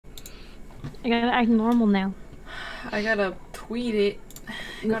I gotta act normal now. I gotta tweet it.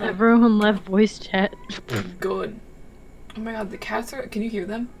 Everyone left voice chat. Good. Oh my god, the cats are. Can you hear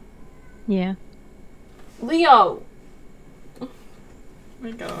them? Yeah. Leo! Oh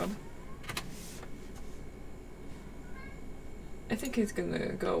my god. I think he's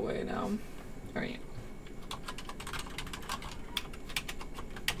gonna go away now. Alright.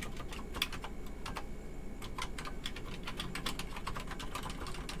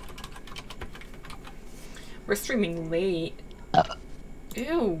 We're streaming late.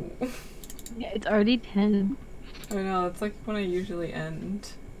 Ew. Yeah, it's already 10. I know, it's like when I usually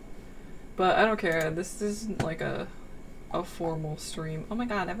end. But I don't care. This isn't like a formal stream. Oh my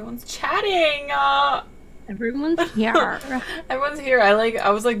god, everyone's chatting! Everyone's here. Everyone's here. I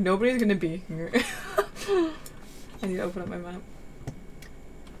was like, nobody's gonna be here. I need to open up my map.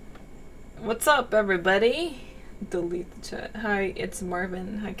 What's up, everybody? Delete the chat. Hi, it's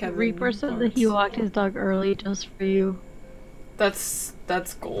Marvin. Hi, Kevin. Reaper said that he walked his dog early just for you. That's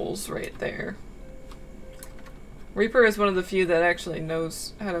goals right there. Reaper is one of the few that actually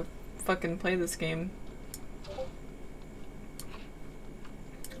knows how to fucking play this game.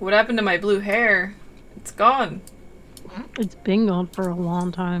 What happened to my blue hair? It's gone. It's been gone for a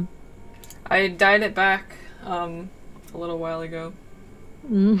long time. I dyed it back a little while ago.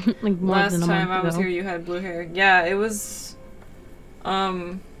 Like more Last than a time month I was ago. here you had blue hair. Yeah, it was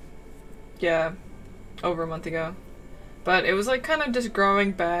yeah, over a month ago. But it was like kind of just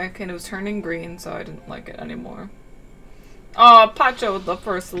growing back and it was turning green, so I didn't like it anymore. Oh, Pacho with the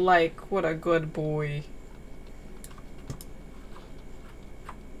first like. What a good boy.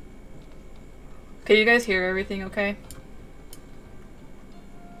 Can you guys hear everything okay?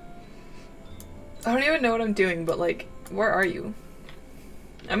 I don't even know what I'm doing, but like, where are you?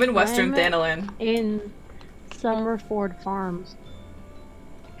 I'm in Western Thanalan. In Summerford Farms.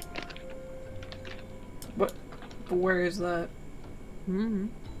 What? Where is that? Mm-hmm.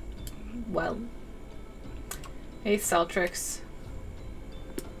 Well. Hey, Celtrix.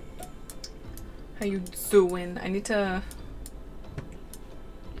 How you doing? I need to...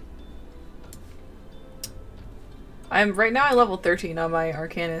 right now I level 13 on my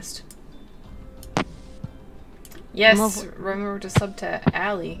Arcanist. Yes, remember to sub to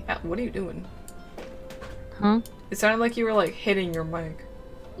Allie. What are you doing? Huh? It sounded like you were like hitting your mic.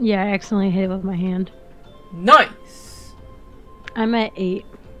 Yeah, I accidentally hit it with my hand. Nice! I'm at 8.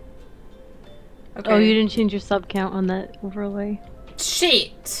 Okay. Oh, you didn't change your sub count on that overlay?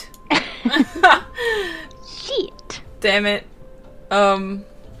 Shit! Shit! Damn it.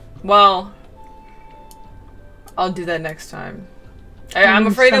 Well, I'll do that next time. I'm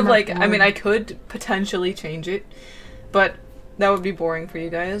afraid of like, I mean, I could potentially change it, but that would be boring for you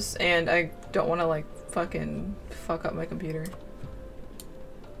guys, and I don't want to like fucking fuck up my computer.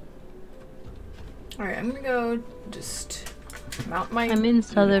 Alright, I'm gonna go just mount my I'm in unicorn.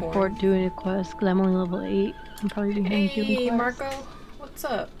 Sutherford doing a quest because I'm only level 8. I'm probably behind you in Hey, quests. Marco. What's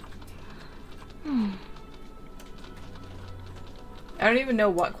up? I don't even know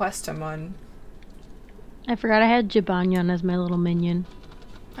what quest I'm on. I forgot I had Jibanyan as my little minion.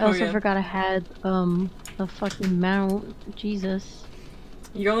 I also yeah. forgot I had, a fucking mount. Jesus.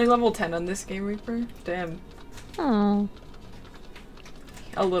 You're only level 10 on this game, Reaper? Damn. Oh.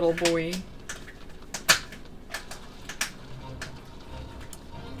 A little boy.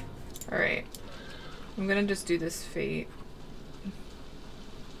 Alright. I'm gonna just do this fate.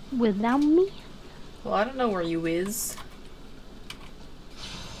 Without me? Well, I don't know where you is.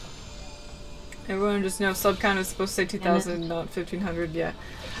 Everyone just knows sub count is supposed to say 2,000, not 1,500, yeah.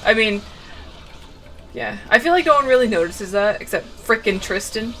 I mean, yeah. I feel like no one really notices that, except frickin'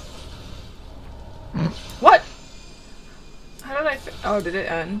 Tristan. What? How did oh, did it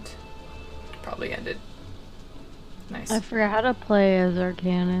end? Probably ended. Nice. I forgot how to play as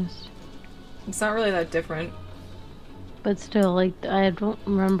Arcanist. It's not really that different. But still, like, I don't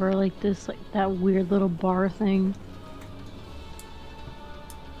remember, like, this, like, that weird little bar thing.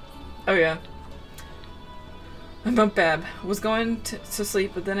 Oh yeah. I'm not bad. Was going to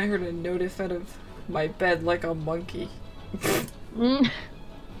sleep, but then I heard a notif out of my bed like a monkey.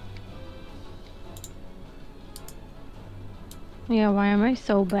 Yeah, why am I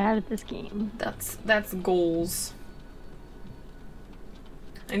so bad at this game? That's goals.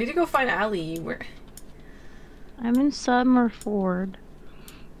 I need to go find Allie. Where? I'm in Summerford.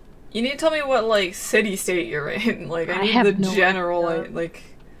 You need to tell me what like city state you're in. Like I need the no general idea. like.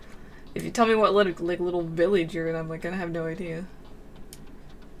 If you tell me what little village you're in, I'm like gonna have no idea.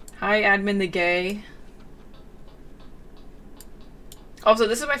 Hi, admin the gay. Also,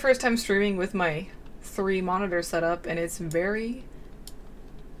 this is my first time streaming with my 3 monitor setup, and it's very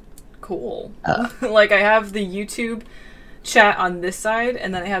cool. Like, I have the YouTube chat on this side,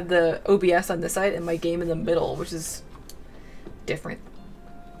 and then I have the OBS on this side, and my game in the middle, which is different.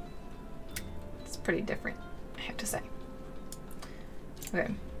 It's pretty different, I have to say.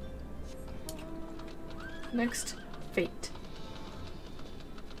 Okay. Next, Fate.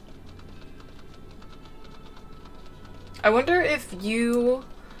 I wonder if you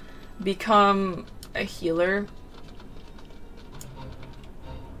become a healer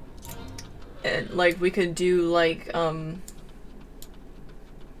and like we could do like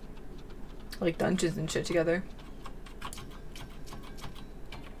dungeons and shit together.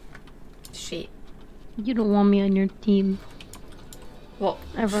 Shit. You don't want me on your team. Well,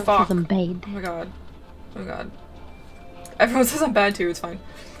 Everyone fuck. says I'm bad. Oh my god. Oh my god. Everyone says I'm bad too, it's fine.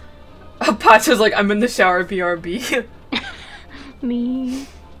 Patch is like, I'm in the shower, BRB. Me.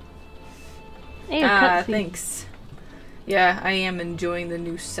 Hey, thanks. Yeah, I am enjoying the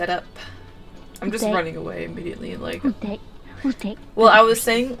new setup. I'm just running away immediately, like... Well, I was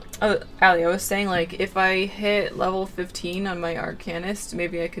saying... Allie, I was saying, like, if I hit level 15 on my Arcanist,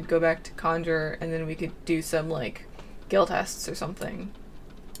 maybe I could go back to Conjure, and then we could do some, like, guild tests or something.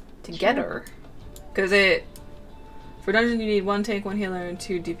 Together. Because for dungeon you need 1 tank, 1 healer, and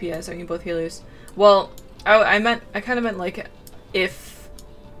 2 DPS. I need both healers. Well, I kind of meant, like, if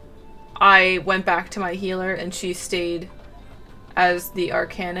I went back to my healer and she stayed as the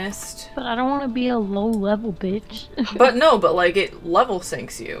Arcanist. But I don't want to be a low level bitch. But no, but like it level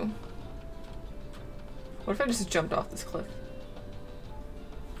sinks you. What if I just jumped off this cliff?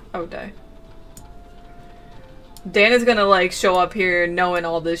 I would die. Dan is gonna like show up here knowing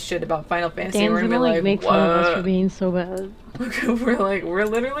all this shit about Final Fantasy. Dan's And we're gonna gonna be like, make what? fun of us for being so bad. we're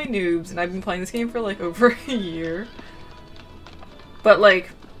literally noobs, and I've been playing this game for like over a year. But like,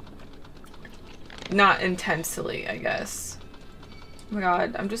 not intensely, I guess. Oh my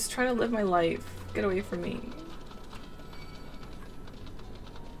god, I'm just trying to live my life. Get away from me.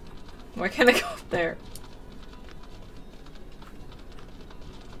 Why can't I go up there?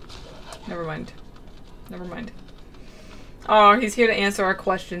 Never mind. Never mind. Oh, he's here to answer our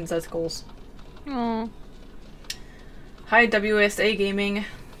questions. That's goals. Aww. Hi, WSA Gaming.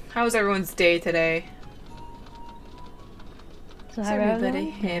 How's everyone's day today? So Is everybody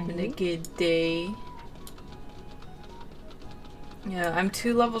having a good day? Yeah, I'm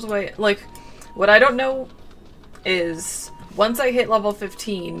 2 levels away. Like, what I don't know is, once I hit level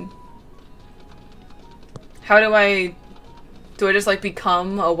 15, how do I just, like,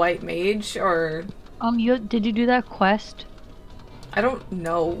 become a white mage, or... Did you do that quest? I don't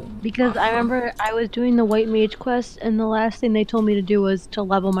know. Because I remember I was doing the white mage quest, and the last thing they told me to do was to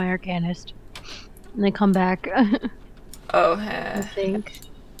level my Arcanist. And then come back. Oh, I think.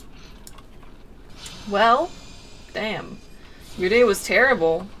 Well, damn. Your day was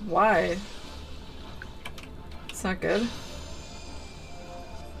terrible. Why? It's not good.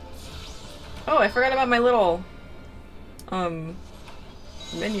 Oh, I forgot about my little,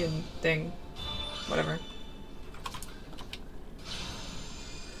 minion thing. Whatever.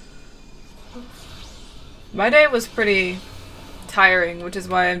 My day was pretty tiring, which is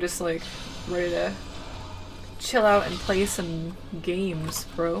why I'm just like ready to chill out and play some games,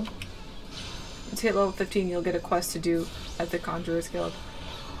 bro. Once you hit level 15, you'll get a quest to do at the Conjurer's Guild.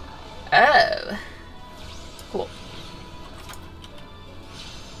 Oh. Cool.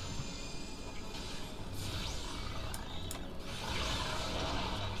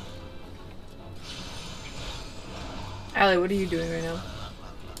 Allie, what are you doing right now?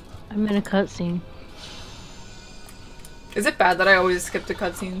 I'm in a cutscene. Is it bad that I always skip the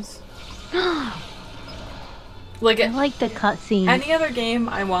cutscenes? Like, I like the cutscene. Any other game,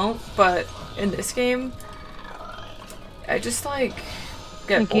 I won't, but in this game, I just, like,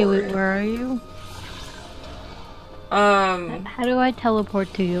 get okay, bored. wait, where are you? How do I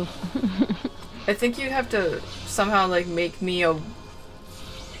teleport to you? I think you have to somehow, like, make me a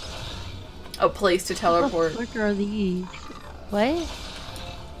place to teleport. What the frick are these? What?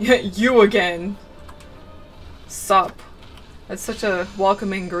 Yeah, you again. Sup. That's such a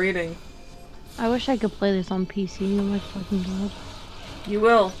welcoming greeting. I wish I could play this on PC. Oh my fucking god. You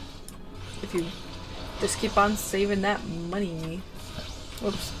will. If you just keep on saving that money.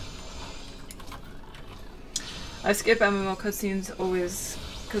 Whoops. I skip MMO cutscenes always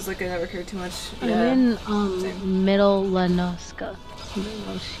because like I never care too much. Yeah. I'm in Same. Middle Lenoska.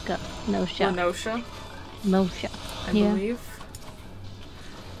 Lenosha, Nosha. I Yeah. believe.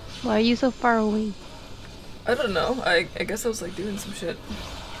 Why are you so far away? I don't know. I guess I was like doing some shit.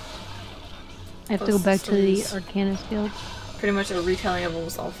 I have to go back to the Arcanist Guild. Pretty much a retelling of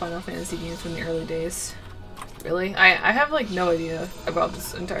almost all Final Fantasy games from the early days. Really? I have like no idea about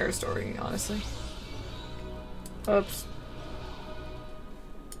this entire story, honestly. Oops.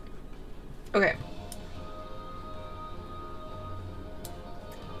 Okay.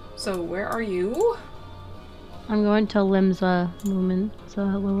 So where are you? I'm going to Limsa Lumen, so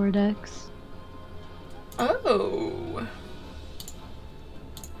lower decks. Oh.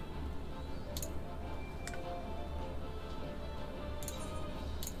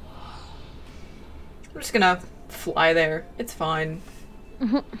 I'm just gonna fly there. It's fine.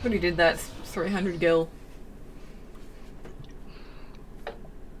 Already did that 300 gil.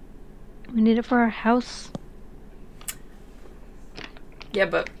 We need it for our house. Yeah,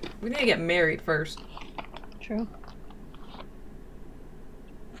 but we need to get married first. True.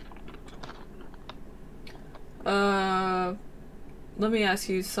 Let me ask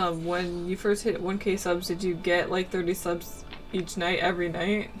you some. When you first hit 1K subs, did you get like 30 subs each night, every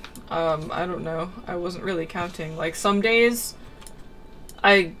night? I don't know. I wasn't really counting. Like, some days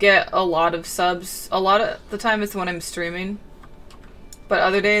I get a lot of subs. A lot of the time it's when I'm streaming. But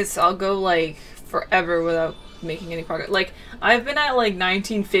other days I'll go like forever without making any progress. Like, I've been at like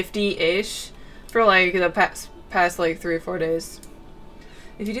 1950-ish for like the past like 3 or 4 days.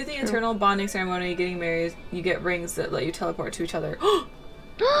 If you do the internal bonding ceremony, getting married, you get rings that let you teleport to each other.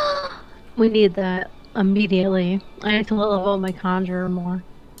 We need that immediately. I need to level up my conjurer more.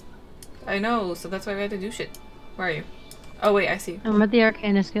 I know, so that's why we had to do shit. Where are you? Oh wait, I see. I'm at the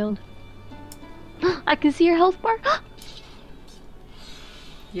Arcanist Guild. I can see your health bar.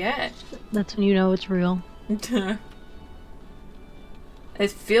 Yeah. That's when you know it's real. It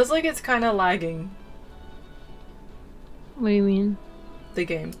feels like it's kind of lagging. What do you mean? The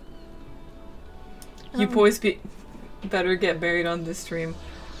game. You boys better get married on this stream.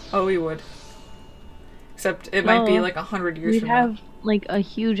 Oh, we would. Except it might be like 100 years from now. We'd have like a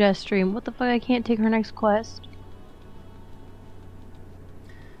huge ass stream. What the fuck? I can't take her next quest.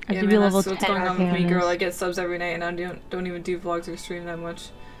 I have to be level 10 that's what's going on with me, Arcanist. girl. I get subs every night and I don't even do vlogs or stream that much.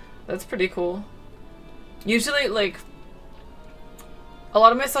 That's pretty cool. Usually, like, a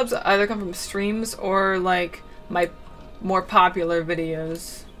lot of my subs either come from streams or like my more popular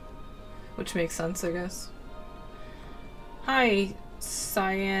videos, which makes sense, I guess. Hi,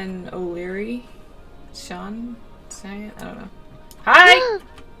 Cyan O'Leary? Sean? Cyan? I don't know. Hi!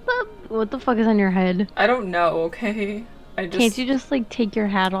 What the fuck is on your head? I don't know, okay? Can't you just like take your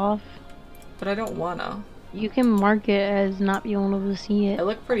hat off? But I don't wanna. You can mark it as not being able to see it. I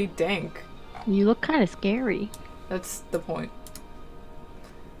look pretty dank. You look kind of scary. That's the point.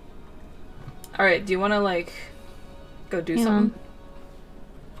 Alright, do you wanna like go do something?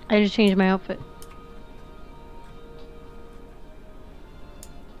 I just changed my outfit.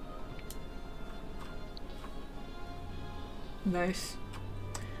 Nice.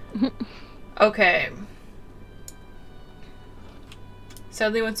 Okay.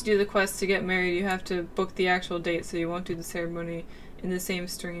 Sadly, once you do the quest to get married, you have to book the actual date, so you won't do the ceremony in the same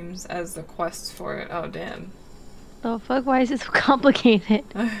streams as the quests for it. Oh, damn. The fuck? Why is it so complicated?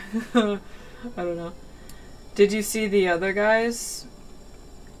 I don't know. Did you see the other guys?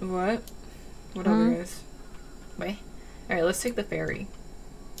 What? What other guys? Wait. Alright, let's take the ferry.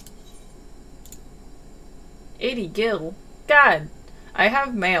 80 gil. God! I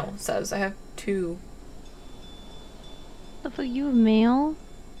have mail, says. I have 2. The fuck? You have mail?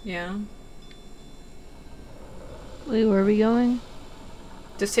 Yeah. Wait, where are we going?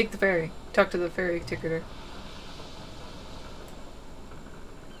 Just take the ferry. Talk to the ferry ticketer.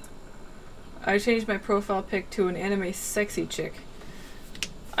 I changed my profile pic to an anime sexy chick.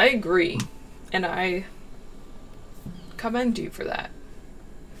 I agree. And I commend you for that.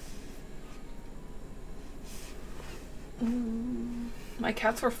 My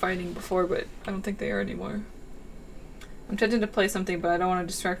cats were fighting before, but I don't think they are anymore. I'm tempted to play something, but I don't want to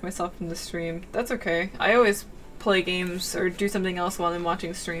distract myself from the stream. That's okay. I always play games or do something else while I'm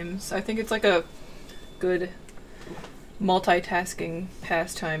watching streams. I think it's like a good multitasking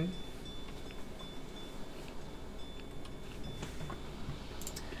pastime.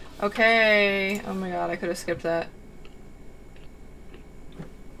 Okay. Oh my god, I could have skipped that.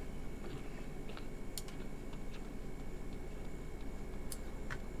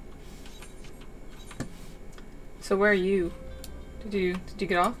 So where are you? Did you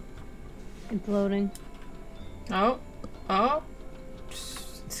get off? It's loading. Oh. Oh.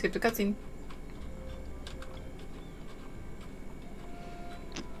 Just skip the cutscene.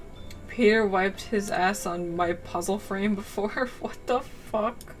 Peter wiped his ass on my puzzle frame before? What the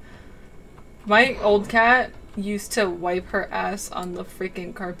fuck? My old cat used to wipe her ass on the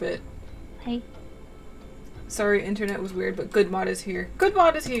freaking carpet. Hey. Sorry, internet was weird, but good mod is here. Good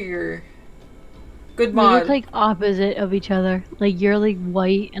mod is here! Good We look mod. like opposite of each other. Like you're like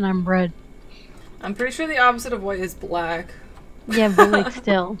white and I'm red. I'm pretty sure the opposite of white is black. Yeah, but like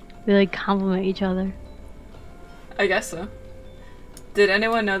still, we like complement each other. I guess so. Did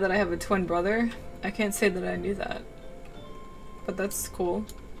anyone know that I have a twin brother? I can't say that I knew that. But that's cool.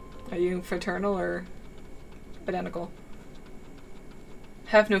 Are you fraternal or identical?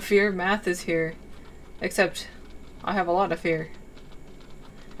 Have no fear, math is here. Except, I have a lot of fear.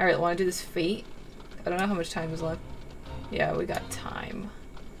 Alright, wanna do this fate? I don't know how much time is left. Yeah, we got time.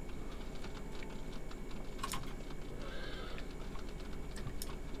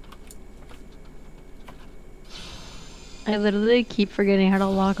 I literally keep forgetting how to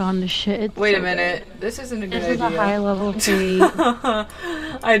log on to shit. It's Wait so a minute. bad. This isn't a good This idea. is a high level fate.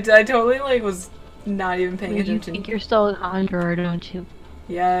 I totally like was not even paying You attention. think you're still a conjurer, don't you?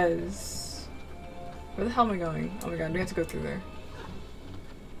 Yes. Where the hell am I going? Oh my god, we have to go through there.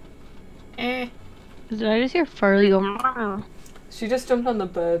 Eh. Did I just hear Farley go? "Meow"? She just jumped on the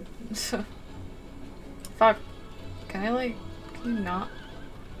bed. Fuck. Can I like... Can you not?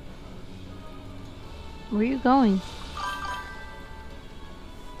 Where are you going?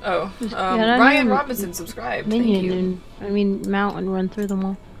 Oh. Just get on Ryan your Robinson subscribed. Thank Minion you. and mount and run through them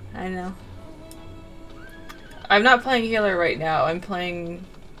all. I know. I'm not playing healer right now. I'm playing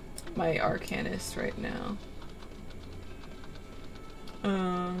my arcanist right now.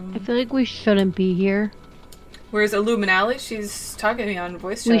 I feel like we shouldn't be here. Where's Illuminali? She's talking to me on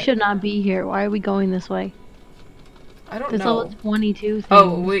voice chat. We should not be here. Why are we going this way? I don't There's know. all 22 things.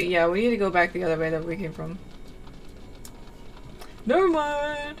 Oh, we need to go back the other way that we came from. Never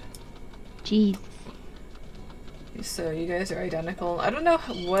mind. Jeez. So you guys are identical. I don't know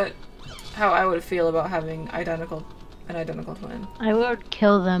how I would feel about having an identical twin. I would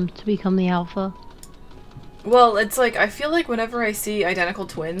kill them to become the alpha. Well, it's like I feel like whenever I see identical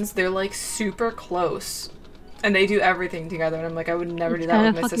twins, they're like super close, and they do everything together, and I'm like, I would never do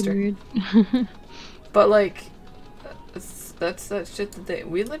that with my sister. Weird. But like, that's that shit that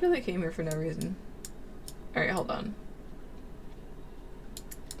we literally came here for no reason. All right, hold on.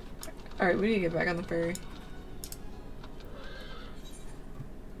 All right, we need to get back on the ferry.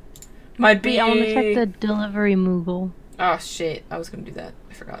 Might be. Wait, I want to check the delivery Moogle. Oh shit! I was gonna do that.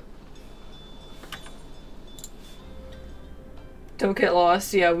 I forgot. Don't get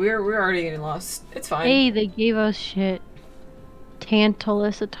lost. Yeah, we're already getting lost. It's fine. Hey, they gave us shit.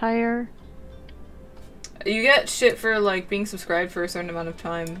 Tantalus attire. You get shit for like being subscribed for a certain amount of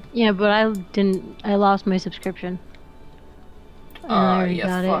time. Yeah, but I didn't. I lost my subscription. And I already You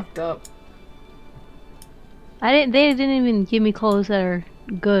got fucked up. I didn't. They didn't even give me clothes that are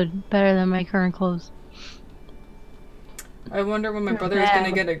good, better than my current clothes. I wonder when my They're brother is gonna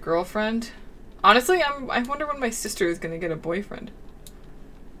bad. get a girlfriend. Honestly, I wonder when my sister is gonna get a boyfriend.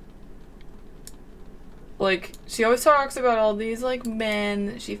 Like, she always talks about all these, like,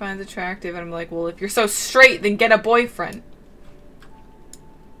 men she finds attractive, and I'm like, well, if you're so straight, then get a boyfriend.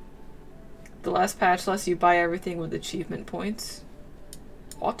 The last patch lets you buy everything with achievement points.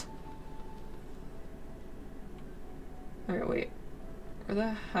 What? Alright, wait. Where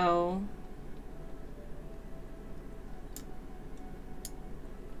the hell?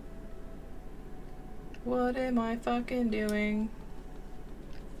 What am I fucking doing?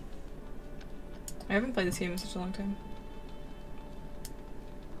 I haven't played this game in such a long time.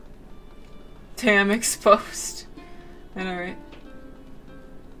 Damn, exposed. I know,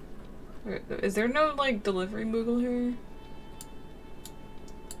 right? Is there no, like, delivery Moogle here?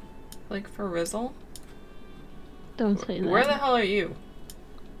 Like, for Rizzle? Don't say that. Where the hell are you?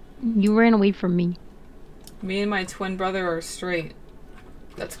 You ran away from me. Me and my twin brother are straight.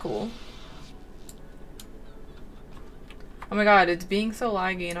 That's cool. Oh my god, it's being so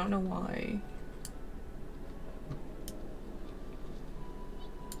laggy, I don't know why.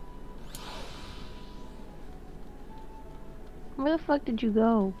 Where the fuck did you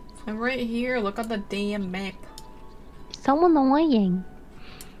go? I'm right here, look at the damn map. Someone annoying.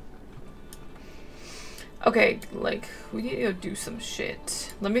 Okay, like, we need to go do some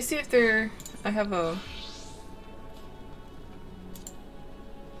shit. Let me see if I have a...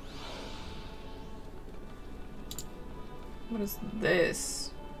 What is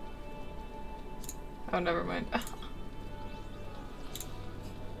this? Oh, never mind.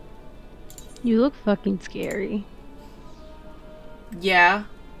 You look fucking scary. Yeah.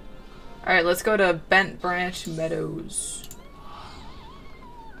 Alright, let's go to Bent Branch Meadows.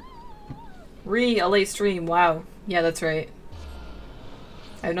 A late stream, wow. Yeah, that's right.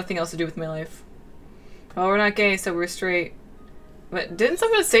 I have nothing else to do with my life. Oh, we're not gay, so we're straight. But didn't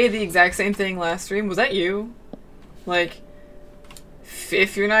someone say the exact same thing last stream? Was that you? Like,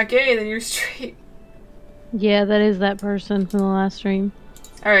 if you're not gay, then you're straight. Yeah, that is that person from the last stream.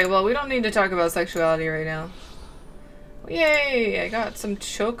 Alright, well, we don't need to talk about sexuality right now. Yay! I got some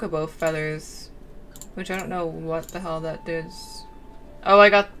chocobo feathers. Which I don't know what the hell that is. Oh,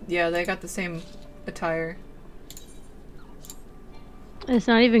 yeah, they got the same attire. It's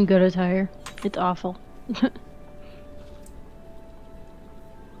not even good attire. It's awful.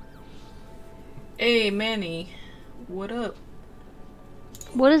 Hey, Manny. What up?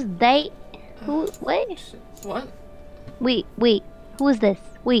 What is that? Who? What? What? Wait. Who is this?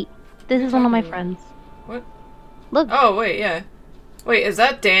 Wait. This is one of my friends. What? Look. Oh, wait, yeah. Wait, is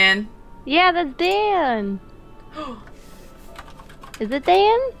that Dan? Yeah, that's Dan. Is it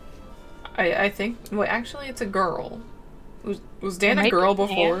Dan? I think. Wait, actually, it's a girl. Was Dan a Might girl be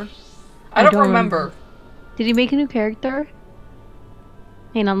before? Dan. I don't remember. Did he make a new character?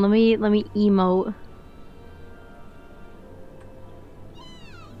 Hang on, let me emote.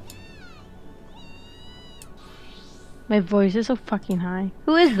 My voice is so fucking high.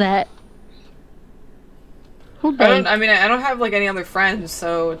 Who is that? Who I don't have like any other friends,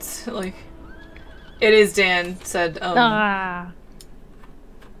 so it's like it is Dan said Ah.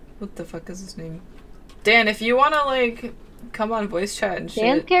 What the fuck is his name? Dan, if you wanna like come on voice chat and shit.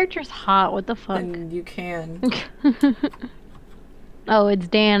 Dan's character's hot, what the fuck? Then you can. Oh, it's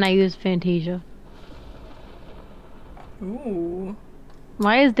Dan, I use Fantasia. Ooh.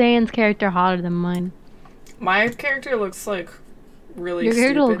 Why is Dan's character hotter than mine? My character looks like really Your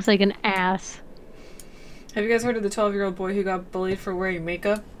character stupid. looks like an ass. Have you guys heard of the 12-year-old boy who got bullied for wearing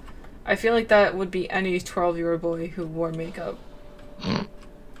makeup? I feel like that would be any 12-year-old boy who wore makeup.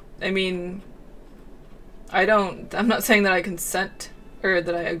 I mean, I'm not saying that I consent or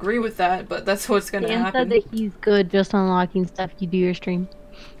that I agree with that, but that's what's gonna happen. Dan said that he's good just unlocking stuff you do your stream.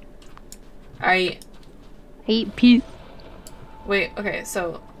 I hate peace. Wait, okay,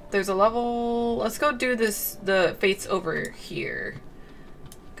 so there's a level. Let's go do the fates over here.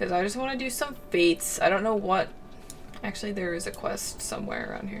 Because I just want to do some fates. I don't know what. Actually, there is a quest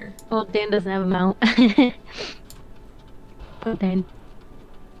somewhere around here. Well, Dan doesn't have a mount. Oh, Dan.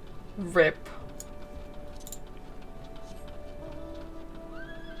 Rip.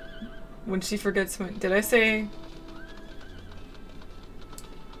 When she forgets my. Did I say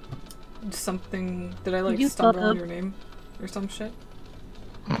something? Did I like stumble on your name or some shit?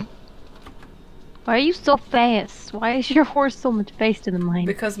 Why are you so fast? Why is your horse so much faster than mine?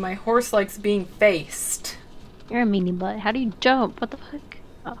 Because my horse likes being faced. You're a meanie butt. How do you jump? What the fuck?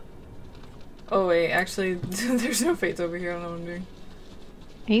 Oh, oh wait, actually, there's no fates over here. I don't know what I'm doing.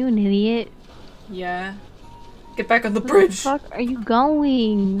 Are you an idiot? Yeah. Get back on the bridge! Where the fuck are you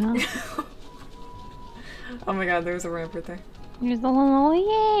going? Oh my god, there's a ramp right there. There's a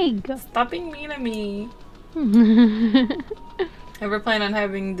little egg! Stop being mean to me! Ever plan on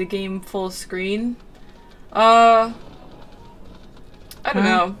having the game full screen? I don't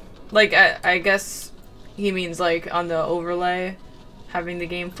know. Like, I guess he means like on the overlay, having the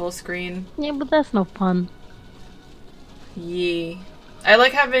game full screen. Yeah, but that's no fun. Yeah. I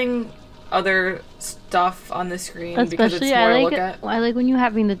like having other stuff on the screen because it's Especially, more to look at. I like when you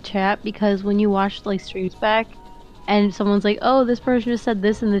having the chat because when you watch like streams back, and someone's like, "Oh, this person just said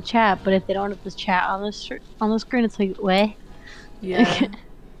this in the chat," but if they don't have this chat on the screen, it's like, "What?" Yeah.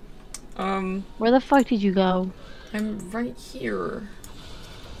 Where the fuck did you go? I'm right here.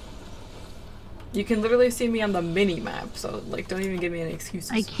 You can literally see me on the mini map, so like, don't even give me any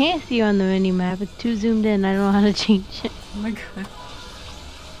excuses. I can't see you on the mini map. It's too zoomed in. I don't know how to change it. Oh my god.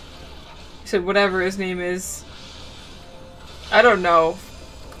 So whatever his name is. I don't know.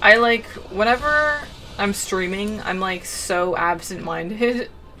 I like, whenever I'm streaming, I'm like so absent-minded.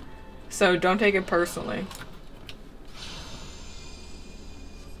 So don't take it personally.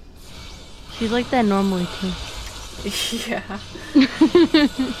 She's like that normally too. Yeah.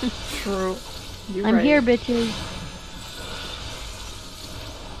 True. You're I'm right. here, bitches.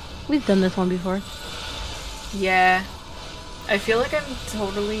 We've done this one before. Yeah. I feel like I'm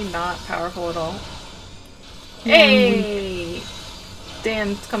totally not powerful at all. Hey!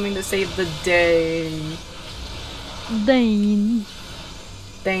 Dan's coming to save the day. Dane.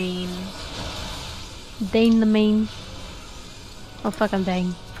 Dane. Dane the main. Oh fuck, I'm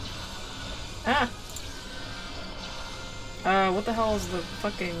Dane. Ah. What the hell is the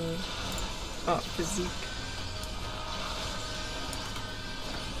fucking... Oh, physique.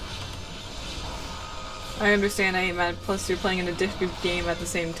 I understand, I ain't mad. Plus, you're playing in a different game at the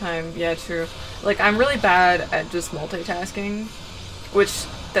same time. Yeah, true. Like, I'm really bad at just multitasking. Which,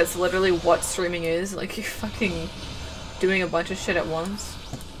 that's literally what streaming is. Like, you're fucking doing a bunch of shit at once.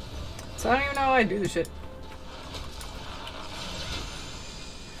 So I don't even know how I do this shit.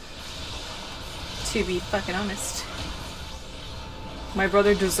 To be fucking honest. My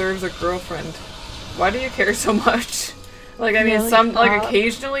brother deserves a girlfriend. Why do you care so much? Like, I mean,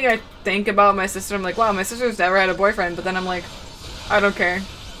 occasionally I think about my sister, I'm like, wow, my sister's never had a boyfriend, but then I'm like, I don't care.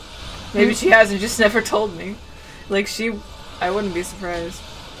 Maybe she hasn't, just never told me. Like, I wouldn't be surprised.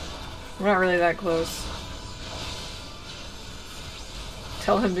 We're not really that close.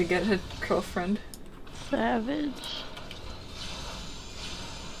 Tell him to get a girlfriend. Savage.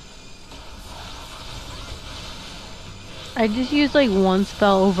 I just use like one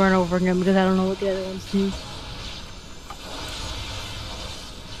spell over and over again because I don't know what the other ones do.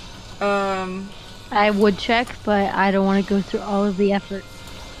 I would check, but I don't want to go through all of the effort.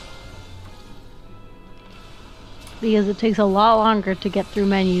 Because it takes a lot longer to get through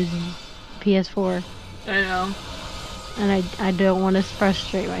menus in PS4. I know. And I don't want to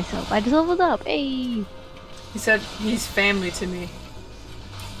frustrate myself. I just leveled up. Hey! He said he's family to me.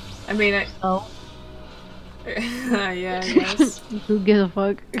 I mean, Oh. yeah, I guess. Who gives a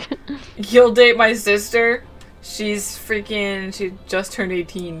fuck? You'll date my sister? She just turned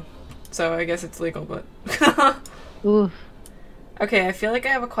 18. So I guess it's legal, but... Oof. Okay, I feel like I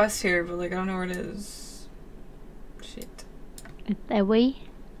have a quest here, but like I don't know where it is. Shit. It's that way?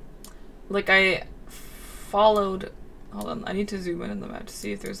 Like I followed... Hold on, I need to zoom in on the map to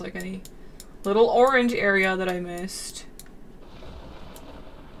see if there's like any little orange area that I missed.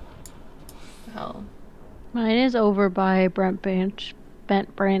 The hell? Mine is over by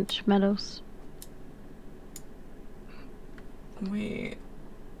Bent Branch Meadows. Wait.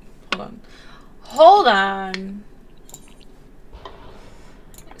 Hold on. Hold on!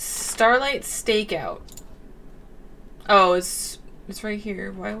 Starlight Stakeout. Oh, it's right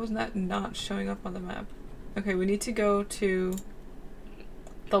here. Why wasn't that not showing up on the map? Okay, we need to go to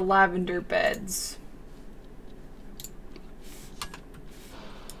the lavender beds.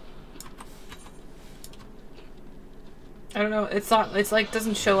 I don't know, it's like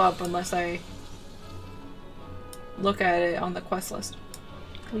doesn't show up unless I look at it on the quest list.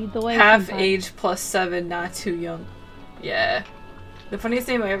 Lead the way. Half age plus 7, not too young. Yeah. The funniest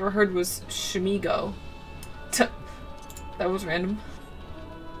name I ever heard was Shmigo. That was random.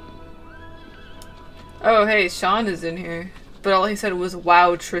 Oh, hey, Sean is in here. But all he said was,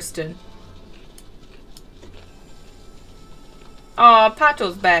 wow, Tristan. Aw,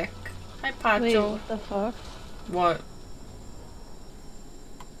 Pacho's back. Hi, Pacho. Wait, what the fuck? What?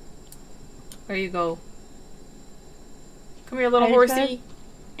 Where you go? Come here, little horsey.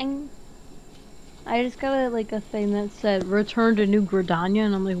 I just got a thing that said, return to New Gridania,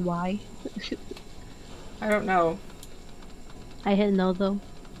 and I'm like, why? I don't know. I hit no, though.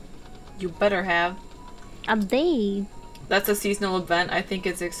 You better have. A day. That's a seasonal event. I think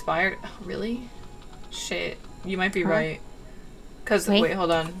it's expired. Oh, really? Shit. You might be right. Cause wait,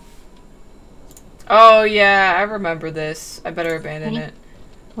 hold on. Oh yeah, I remember this. I better abandon it.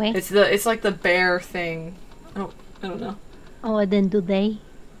 Wait. It's like the bear thing. Oh, I don't know. Oh, and then do they?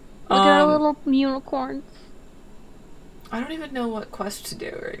 Look at our little unicorns. I don't even know what quest to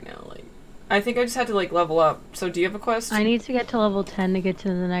do right now. Like, I think I just had to like level up. So do you have a quest? I need to get to level 10 to get to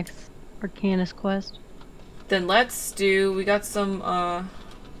the next Arcanus quest. Then let's do, we got some,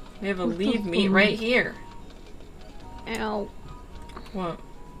 we have a leave meat right here. Ow. What?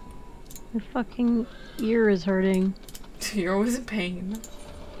 My fucking ear is hurting. You're always in pain.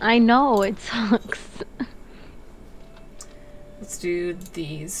 I know, it sucks. Let's do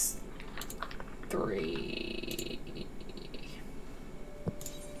these 3.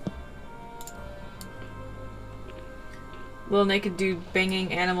 Little naked dude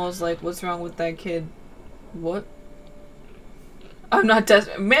banging animals like, what's wrong with that kid? What? I'm not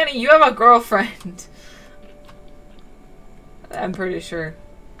desperate. Manny, you have a girlfriend. I'm pretty sure.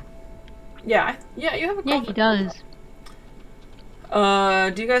 Yeah, you have a girlfriend. Yeah, he does.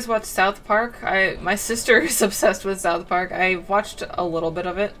 Do you guys watch South Park? My sister is obsessed with South Park. I watched a little bit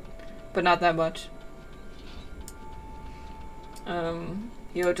of it, but not that much.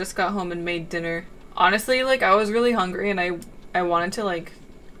 Yo, just got home and made dinner. Honestly, like, I was really hungry and I wanted to, like,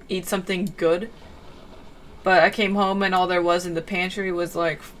 eat something good. But I came home and all there was in the pantry was,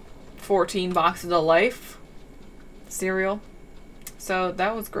 like, 14 boxes of Life cereal. So,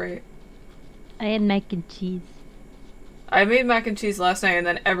 that was great. I had mac and cheese. I made mac and cheese last night and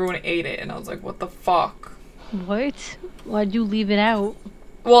then everyone ate it and I was like, what the fuck? What? Why'd you leave it out?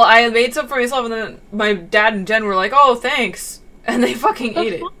 Well, I made some for myself and then my dad and Jen were like, oh, thanks. And they fucking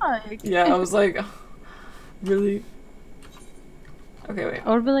ate it. Yeah, I was like, really? Okay, wait. I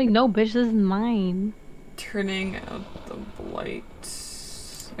would've been like, no, bitch, this is mine. Turning out the blight.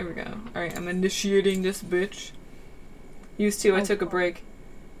 There we go. Alright, I'm initiating this bitch. Used to, I took a break.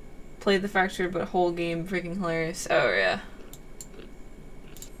 Played the fractured but whole game, freaking hilarious. Oh yeah.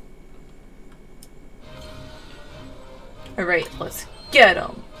 Alright, let's get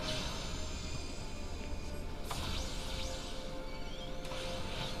him.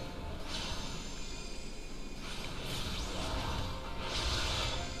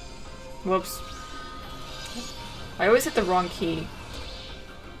 Whoops. I always hit the wrong key.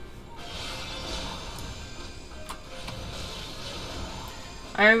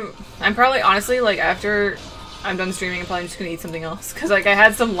 I'm probably, honestly, like, after I'm done streaming, I'm probably just gonna eat something else. Cause, like, I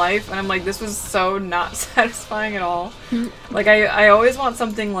had some life, and I'm like, this was so not satisfying at all. Like, I always want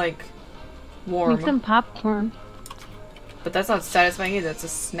something, like, warm. Make some popcorn. But that's not satisfying either, that's a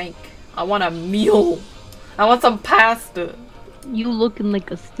snake. I want a meal! I want some pasta! You looking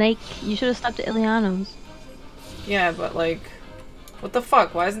like a snake. You should have stopped at Iliano's. Yeah, but, like, what the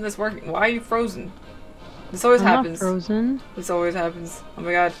fuck? Why isn't this working? Why are you frozen? This always happens. I'm not frozen. This always happens. Oh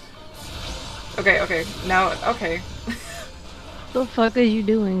my god. Okay, okay. Now, okay. What the fuck are you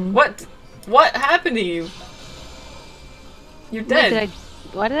doing? What? What happened to you? You're dead.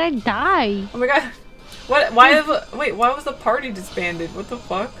 Why did I die? Oh my god. What? Why have? Wait, why was the party disbanded? What the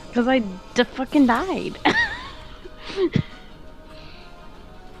fuck? Because I fucking died.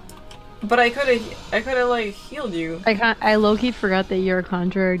 But I could've like healed you. I low-key forgot that you're a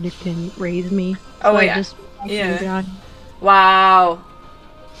conjurer and you can raise me. Oh so yeah. Yeah. Wow.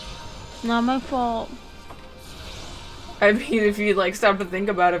 Not my fault. I mean, if you like stop to think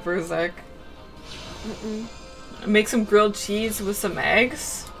about it for a sec. Make some grilled cheese with some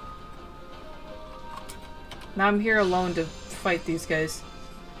eggs. Now I'm here alone to fight these guys.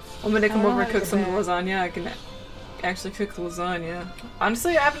 I'm gonna come over and cook some lasagna. I can actually cook the lasagna.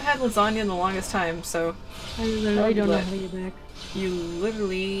 Honestly, I haven't had lasagna in the longest time, so... I literally don't know how to get back. You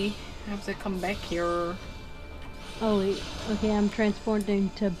literally have to come back here. Oh wait, okay, I'm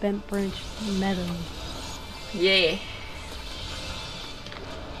transporting to Bent Branch Meadow. Yeah.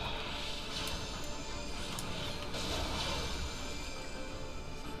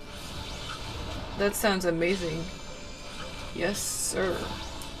 That sounds amazing. Yes, sir.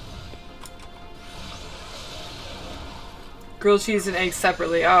 Grilled cheese and eggs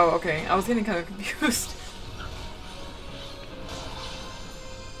separately. Oh, okay. I was getting kind of confused.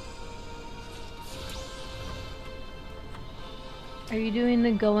 Are you doing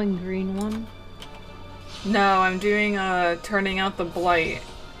the going green one? No, I'm doing turning out the blight.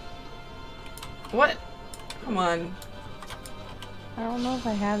 What? Come on. I don't know if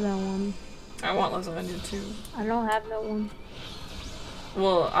I have that one. I want lasagna too. I don't have that one.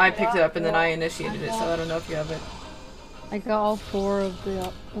 Well, I picked it up and then I initiated it, so I don't know if you have it. I got all 4 of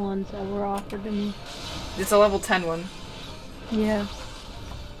the ones that were offered to me. It's a level 10 one. Yeah.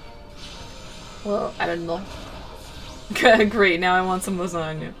 Well, I don't know. Great, now I want some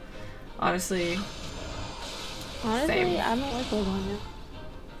lasagna. Honestly, same. I don't like lasagna.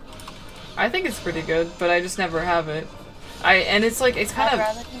 I think it's pretty good, but I just never have it. And it's like, it's kind of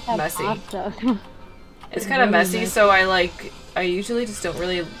messy. It's kind of messy, so I usually just don't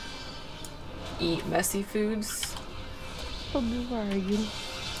really eat messy foods. How big are you?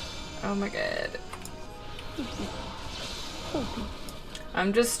 Oh my god.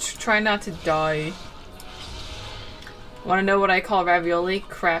 I'm just trying not to die. Wanna know what I call ravioli?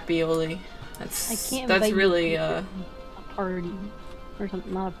 Crapioli. That's really a party. Or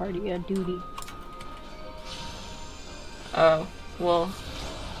something, not a party, a duty. Oh, well.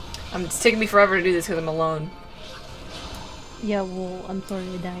 It's taking me forever to do this because I'm alone. Yeah, well, I'm sorry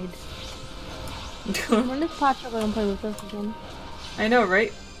I died. When is Pacha gonna play with us again? I know,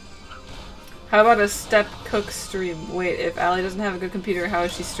 right? How about a step cook stream? Wait, if Allie doesn't have a good computer, how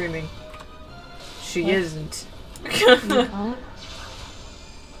is she streaming? She isn't. Do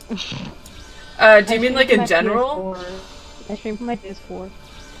you mean like in general? I stream from my PS4.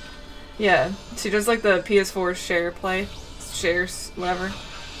 Yeah, she does like the PS4 share play, shares, whatever.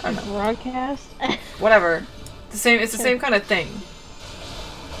 I don't know. Broadcast? Whatever. It's the same kind of thing.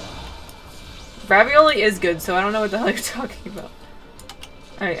 Ravioli is good, so I don't know what the hell you're talking about.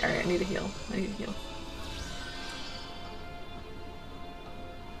 Alright, I need to heal. I need to heal.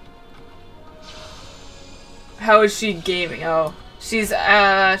 How is she gaming? Oh, she's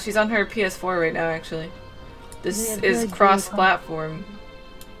on her PS4 right now, actually. This is cross-platform.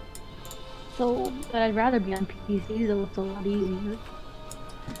 So, but I'd rather be on PC, so it's a lot easier.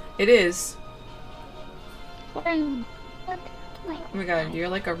 It is. What? Oh my god, you're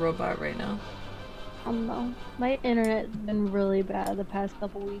like a robot right now. No. My internet's been really bad the past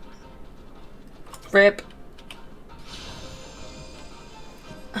couple weeks. RIP.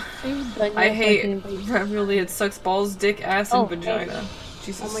 I hate ravioli. It sucks balls, dick, ass, and vagina.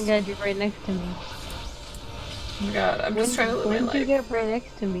 Jesus. Oh my god, you're right next to me. Oh my god, I'm just trying to live my life. When did you get right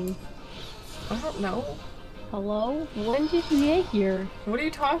next to me? I don't know. Hello? When did you get here? What are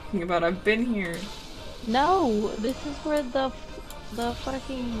you talking about? I've been here. No, this is where the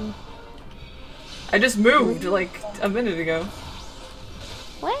fucking... I just moved like a minute ago.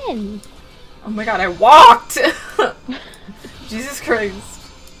 When? Oh my god, I walked! Jesus Christ.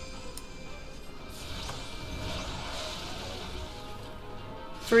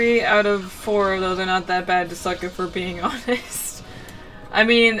 Three out of 4 of those are not that bad to suck if we're being honest. I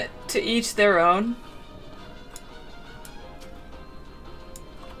mean, to each their own.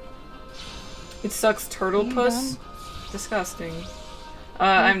 It sucks turtle puss. Disgusting.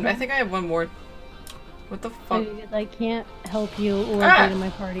 I think I have one more. What the fuck? I can't help you or get in my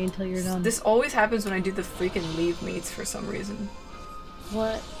party until you're done. This always happens when I do the freaking leave mates for some reason.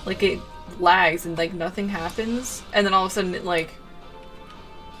 What? Like it lags and like nothing happens, and then all of a sudden it like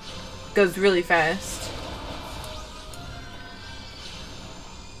goes really fast.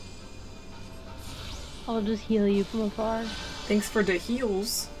 I'll just heal you from afar. Thanks for the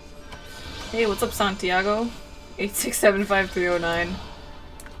heals. Hey, what's up, Santiago? 8675309.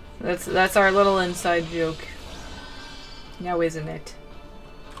 That's our little inside joke. Now isn't it?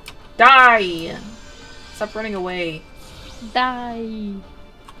 Die! Stop running away. Die!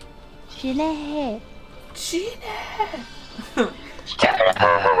 Gina! Gina!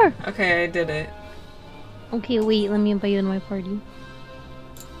 Gina! Okay, I did it. Okay, wait, let me invite you to my party.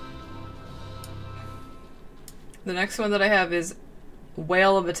 The next one that I have is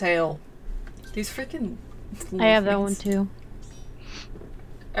Whale of a Tail. These freaking... I have that one too.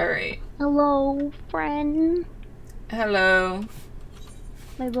 Alright. Hello, friend. Hello.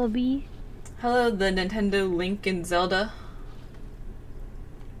 My bubby. Hello, the Nintendo Link and Zelda.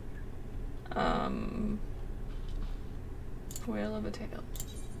 Whale of a Tail.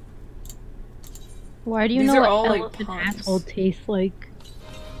 Why do you These know are what all, like, elephant puns. asshole tastes like?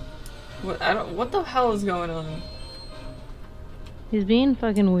 What the hell is going on? He's being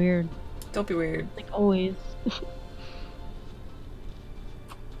fucking weird. Don't be weird. Like always.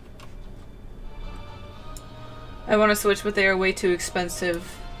 I want to switch, but they are way too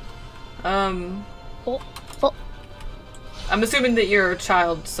expensive. Oh. I'm assuming that you're a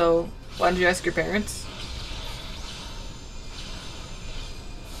child, so why don't you ask your parents?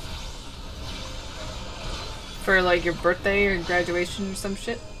 For like your birthday or graduation or some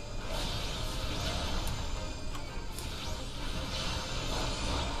shit?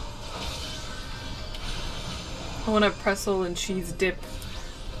 I want a pretzel and cheese dip.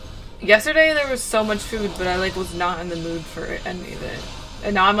 Yesterday there was so much food, but I like was not in the mood for any of it.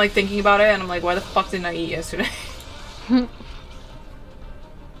 And now I'm like thinking about it and I'm like, why the fuck didn't I eat yesterday?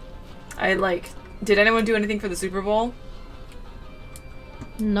 Did anyone do anything for the Super Bowl?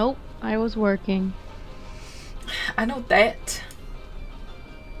 Nope, I was working. I know that.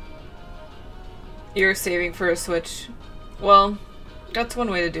 You're saving for a Switch. Well, that's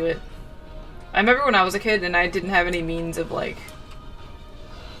one way to do it. I remember when I was a kid and I didn't have any means of like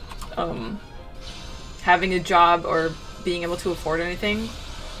having a job or being able to afford anything.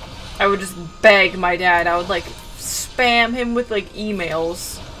 I would just beg my dad. I would like spam him with like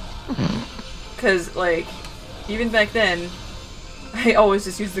emails. Cause like even back then I always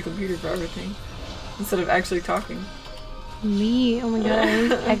just used the computer for everything instead of actually talking. Me? Oh my god, I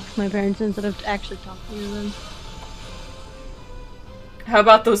always text my parents instead of actually talking to them. How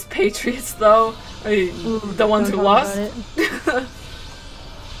about those Patriots though? The ones who lost?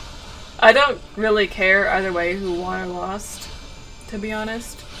 I don't really care either way who won or lost, to be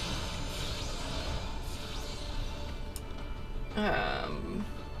honest.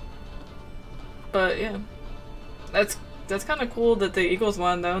 But yeah. That's kind of cool that the Eagles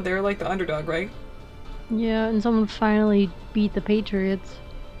won though. They were like the underdog, right? Yeah, and someone finally beat the Patriots.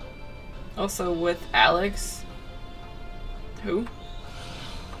 Also with Alex. Who?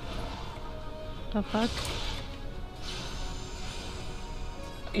 The fuck?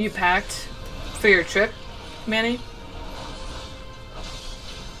 You packed for your trip, Manny?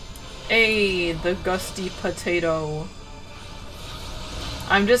 Hey, the gusty potato.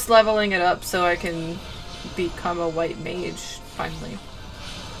 I'm just leveling it up so I can become a white mage, finally.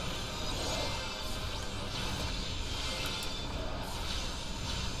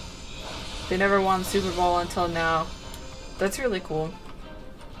 They never won Super Bowl until now. That's really cool.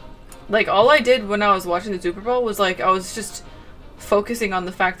 Like, all I did when I was watching the Super Bowl was, like, I was just focusing on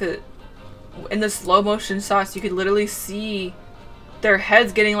the fact that in the slow motion shots you could literally see their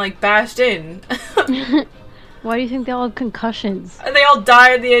heads getting, like, bashed in. Why do you think they all have concussions? And they all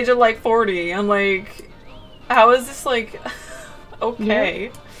die at the age of, like, 40. I'm like, how is this, like...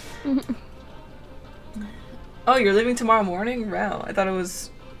 Okay. Yep. Oh, you're leaving tomorrow morning? Wow, I thought it was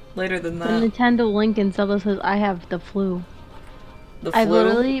later than The that. Nintendo link in Zelda says I have the flu. The I've flu?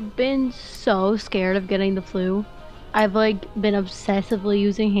 literally been so scared of getting the flu. I've like been obsessively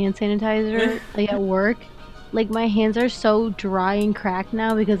using hand sanitizer like at work. Like my hands are so dry and cracked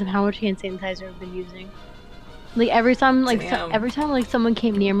now because of how much hand sanitizer I've been using. Like every time like Damn. every time like someone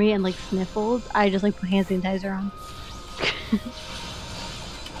came near me and like sniffled, I just like put hand sanitizer on.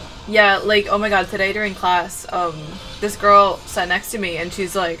 Yeah, like, oh my god, today during class, this girl sat next to me and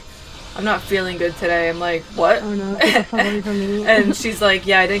she's like, I'm not feeling good today. I'm like, what? Oh no, get the fuck away from me. And she's like,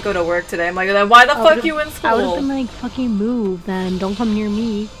 yeah, I didn't go to work today. I'm like, then why the fuck you in school? I would've been like, fucking move then. Don't come near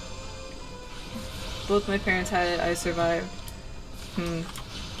me. Both my parents had it, I survived.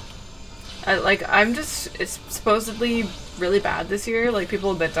 It's supposedly really bad this year. Like, people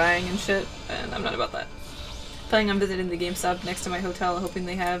have been dying and shit, and I'm not about that. Planning on visiting the GameStop next to my hotel, hoping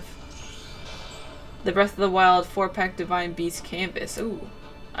they have the Breath of the Wild 4-pack Divine Beast canvas. Ooh.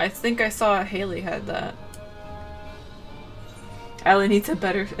 I think I saw Haley had that. Allie needs a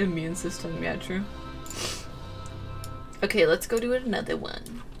better immune system. Yeah, true. Okay, let's go do another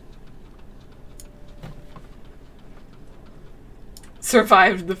one.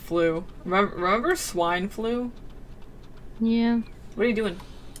 Survived the flu. Remember swine flu? Yeah. What are you doing?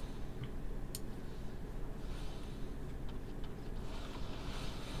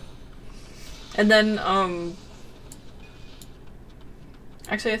 And then,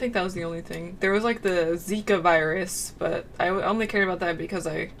 actually, I think that was the only thing. There was, like, the Zika virus, but I only cared about that because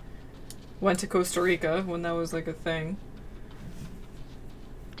I went to Costa Rica when that was, like, a thing.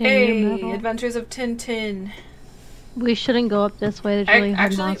 Damn, hey! Adventures of Tintin! We shouldn't go up this way. There's really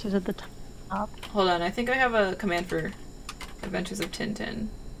hard monsters at the top. Hold on, I think I have a command for Adventures of Tintin.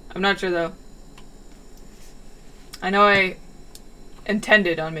 I'm not sure, though. I know I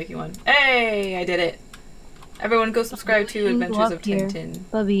intended on making one. Hey! I did it! Everyone go subscribe to Adventures of Tintin.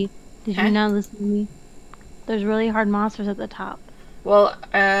 Bubby, did you not listen to me? There's really hard monsters at the top. Well,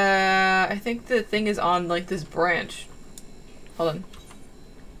 I think the thing is on, like, this branch. Hold on.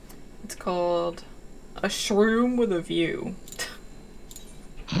 It's called A Shroom with a View.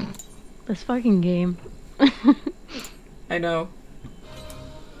 This fucking game. I know.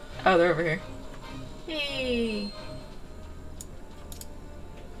 Oh, they're over here. Hey!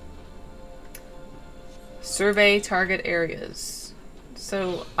 Survey target areas.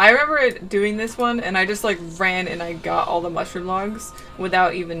 So, I remember doing this one, and I just, like, ran and I got all the mushroom logs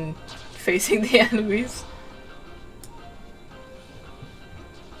without even facing the enemies.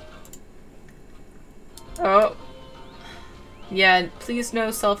 Oh. Yeah, please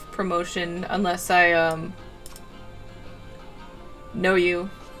no self-promotion unless I, know you.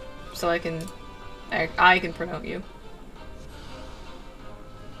 So I can promote you.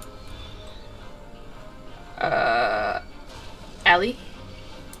 Allie?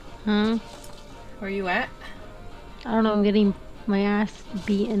 Huh? Where are you at? I don't know, I'm getting my ass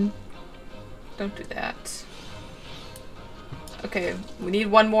beaten. Don't do that. Okay, we need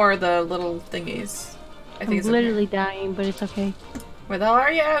one more of the little thingies. I think I'm literally dying, but it's okay. Where the hell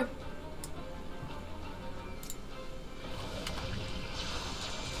are you?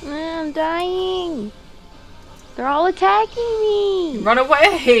 I'm dying! They're all attacking me! Run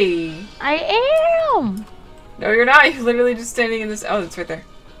away! I am! No, you're not. You're literally just standing in this. Oh, it's right there.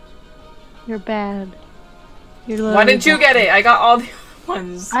 You're bad. You're Why didn't you get it? I got all the other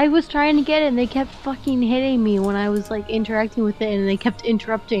ones. I was trying to get it and they kept fucking hitting me when I was like interacting with it and they kept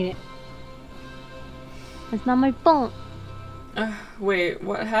interrupting it. It's not my fault. Wait,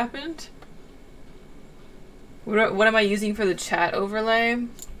 what happened? What am I using for the chat overlay?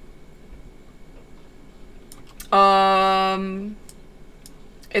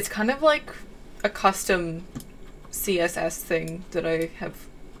 It's kind of like a custom CSS thing that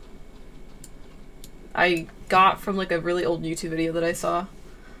I got from like a really old YouTube video that I saw.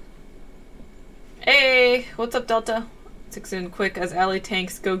 Hey, what's up, Delta? Sicsen, quick as Allie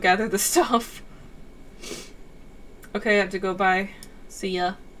tanks, go gather the stuff. Okay, I have to go bye. See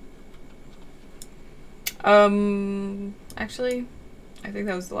ya. Actually, I think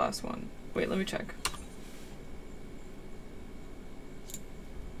that was the last one. Wait, let me check.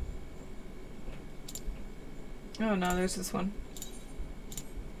 Oh no, there's this one.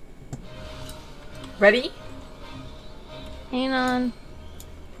 Ready? Hang on.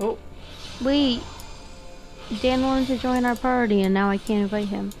 Oh. Wait. Dan wanted to join our party and now I can't invite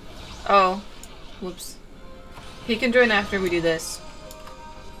him. Oh. Whoops. He can join after we do this.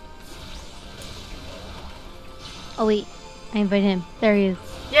 Oh wait. I invite him. There he is.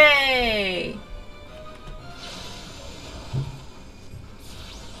 Yay!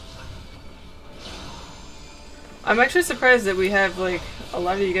 I'm actually surprised that we have like a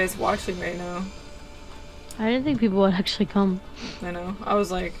lot of you guys watching right now. I didn't think people would actually come. I know. I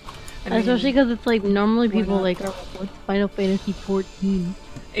was like, I mean, especially because it's like normally people like are what's Final Fantasy 14.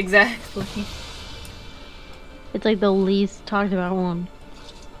 Exactly. It's like the least talked about one.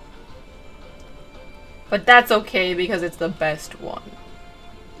 But that's okay because it's the best one.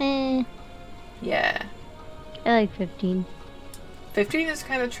 Eh. Yeah. I like 15. 15 is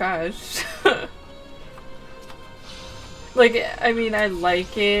kind of trash. Like, I mean, I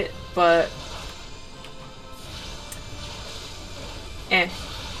like it, but...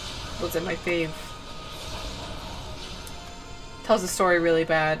 Wasn't my fave. Tells the story really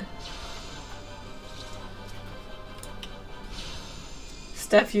bad.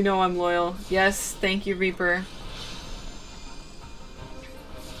 Steph, you know I'm loyal. Yes, thank you, Reaper.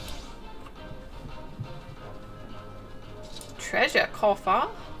 Treasure coffer?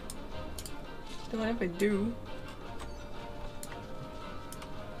 Don't know if I do.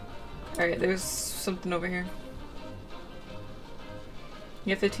 Alright, there's something over here.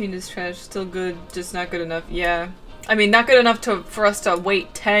 Yeah, 15 is trash. Still good, just not good enough. Yeah. I mean, not good enough for us to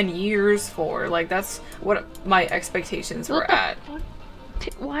wait 10 years for. Like, that's what my expectations were at.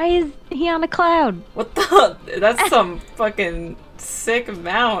 Why is he on a cloud? What the? That's some fucking sick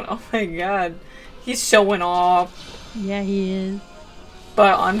mount. Oh my god. He's showing off. Yeah, he is.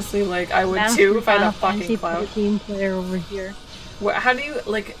 But honestly, like, I would too if I had a fucking cloud. Team player over here. What, how do you,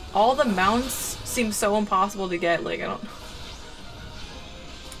 like, all the mounts seem so impossible to get. Like, I don't know.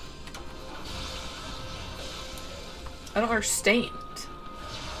 I don't understand.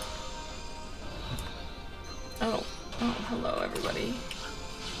 Oh, hello everybody.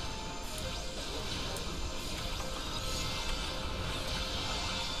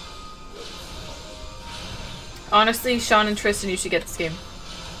 Honestly, Sean and Tristan, you should get this game.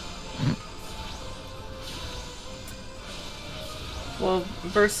 Well,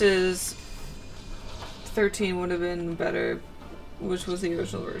 versus 13 would have been better, which was the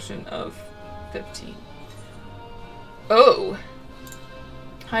original version of 15. Oh!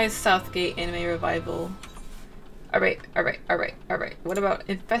 Highest Southgate anime revival. Alright. What about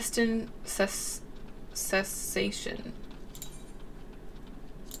Infestin Cessation?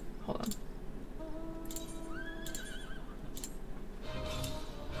 Hold on.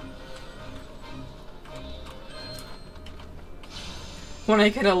 When I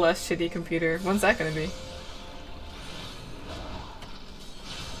get a less shitty computer. When's that gonna be?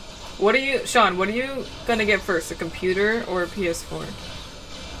 What are you, Sean, what are you gonna get first, a computer or a PS4?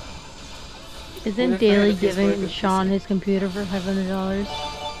 Isn't Daily giving Sean his computer for $500?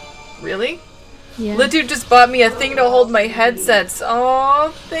 Really? Yeah. The dude just bought me a thing to hold my headsets.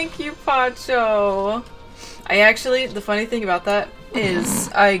 Oh, thank you, Pacho. I actually, the funny thing about that is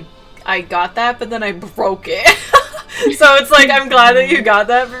I got that, but then I broke it. So it's like, I'm glad that you got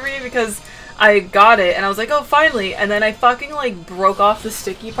that for me because I got it and I was like, oh, finally. And then I fucking like broke off the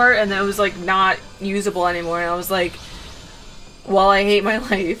sticky part and then it was like not usable anymore. And I was like, well, I hate my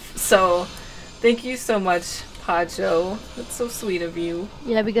life. So thank you so much, Pacho. That's so sweet of you.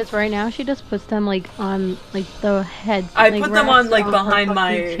 Yeah, because right now she just puts them like on like the head. I like, put them on like behind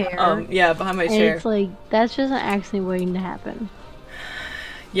my chair. Yeah, behind my and chair. It's like that's just an accident waiting to happen.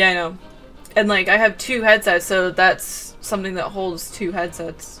 Yeah, I know. And like I have two headsets, so that's something that holds two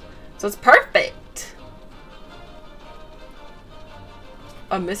headsets. So it's perfect.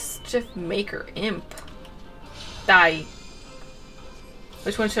 A mischief maker imp. Die.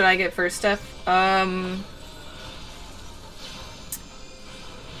 Which one should I get first, Steph? I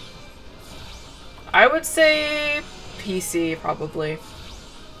would say PC, probably.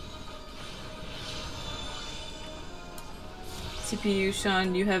 CPU,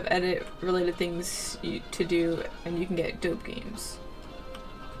 Sean, you have edit-related things to do, and you can get dope games.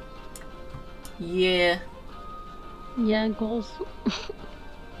 Yeah. Yeah, goals.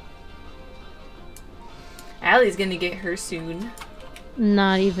 Allie's gonna get her soon.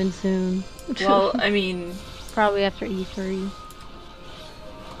 Not even soon. Well, I mean... Probably after E3.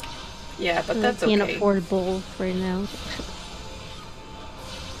 Yeah, but that's okay. I can't afford both right now.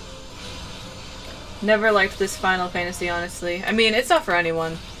 Never liked this Final Fantasy, honestly. I mean, it's not for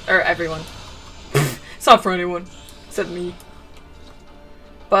anyone. Or everyone. It's not for anyone. Except me.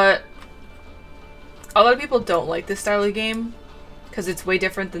 But... a lot of people don't like this style of game. Because it's way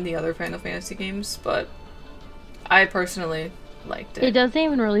different than the other Final Fantasy games. But... I personally liked it. It doesn't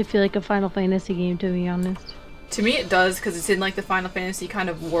even really feel like a Final Fantasy game, to be honest. To me it does, because it's in like the Final Fantasy kind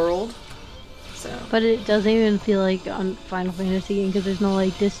of world. So. But it doesn't even feel like a Final Fantasy game, because there's no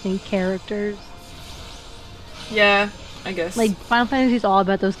like distinct characters. Yeah, I guess. Like, Final Fantasy is all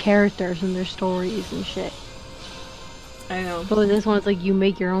about those characters and their stories and shit. I know. But with this one, it's like you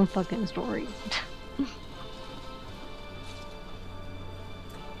make your own fucking story.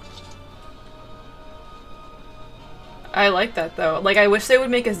 I like that though. Like, I wish they would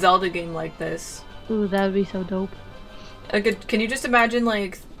make a Zelda game like this. Ooh, that would be so dope. Can you just imagine,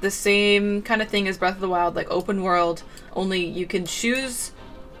 like, the same kind of thing as Breath of the Wild, like open world, only you can choose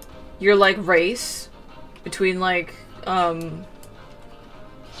your, like, race between, like,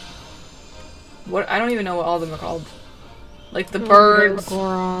 what, I don't even know what all of them are called. Like, the birds.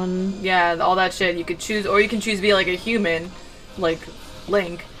 Goron. Yeah, all that shit. You could choose, or you can choose to be, like, a human, like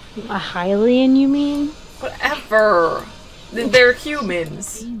Link. A Hylian, you mean? Whatever. They're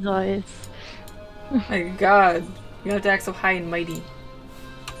humans. Jesus. My god. You have to act so high and mighty.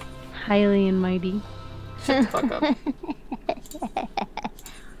 Highly and mighty. Shut the fuck up.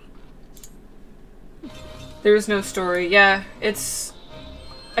 There is no story. Yeah, it's...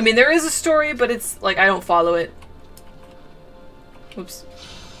 I mean, there is a story, but it's, like, I don't follow it. Oops.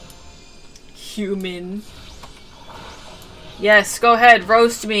 Human. Yes, go ahead,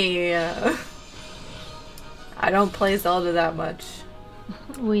 roast me. I don't play Zelda that much.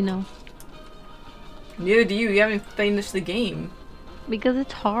 We know. Neither do you. You haven't finished the game. Because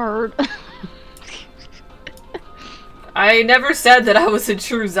it's hard. I never said that I was a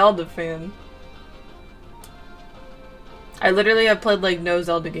true Zelda fan. I literally have played, like, no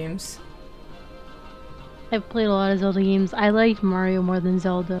Zelda games. I've played a lot of Zelda games. I liked Mario more than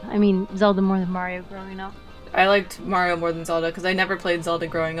Zelda. I mean, Zelda more than Mario growing up. I liked Mario more than Zelda because I never played Zelda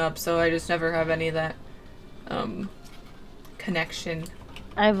growing up, so I just never have any of that, connection.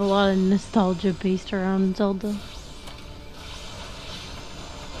 I have a lot of nostalgia based around Zelda.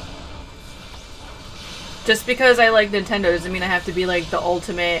 Just because I like Nintendo doesn't mean I have to be, like, the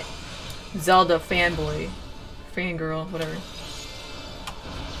ultimate Zelda fanboy. Fangirl, whatever.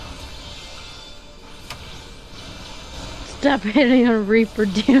 Stop hitting on Reaper,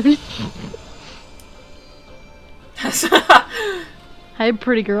 dude. Hi,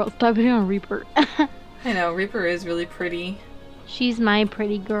 pretty girl. Stop hitting on Reaper. I know, Reaper is really pretty. She's my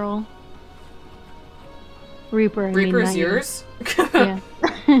pretty girl. Reaper, I mean, Reaper's yours? Yeah.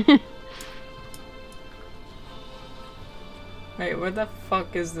 Wait, where the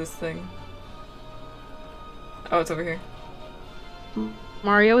fuck is this thing? Oh, it's over here.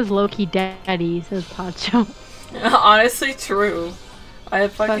 Mario is low-key daddy, says Pacho. Honestly, true. I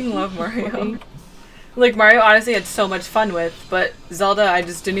fucking love Mario. Funny. Like, Mario honestly had so much fun with, but Zelda I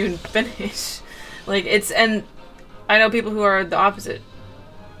just didn't even finish. Like, it's, and I know people who are the opposite.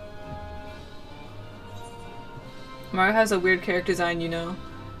 Mario has a weird character design, you know.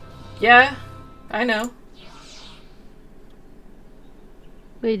 Yeah, I know.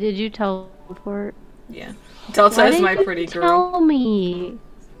 Wait, did you teleport? Yeah. Delta is my pretty girl. Tell me.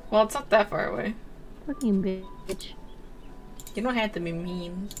 Well, it's not that far away. Fucking bitch. You don't have to be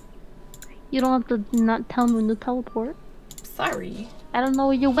mean. You don't have to not tell me when to teleport. Sorry. I don't know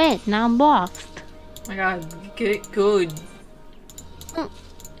where you went. Now I'm lost. Oh my god, get good.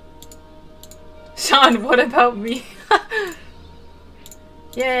 Sean, what about me?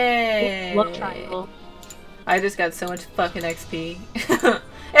 Yay! Love triangle. I just got so much fucking XP.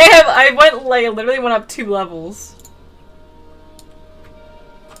 Hey, I went, like, literally went up 2 levels.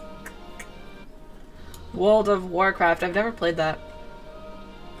 World of Warcraft. I've never played that.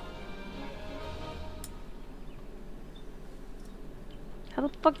 How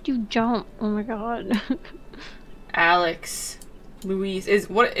the fuck do you jump? Oh my god. Alex. Luis.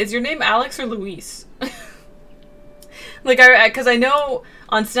 Is your name Alex or Luis? Like, cause I know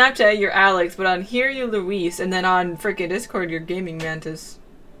on Snapchat you're Alex, but on here you're Luis, and then on frickin' Discord you're Gaming Mantis.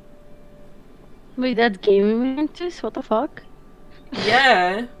 Wait, that's Gaming Mantis? What the fuck?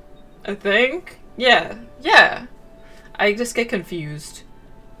 Yeah. I think. Yeah. Yeah. I just get confused.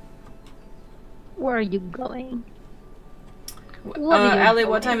 Where are you going? Allie,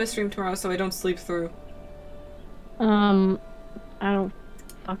 what time is stream tomorrow so I don't sleep through? I don't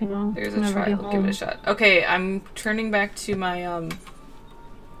fucking know. There's a try. I'll give it a shot. Okay, I'm turning back to my,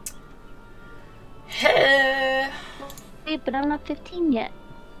 Wait, but I'm not 15 yet.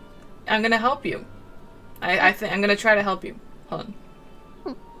 I'm gonna help you. I think I'm gonna try to help you. Hold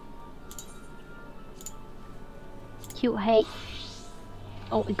on. Cute, hey.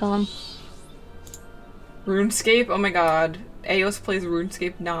 Oh, we gone. RuneScape? Oh my god. Aos plays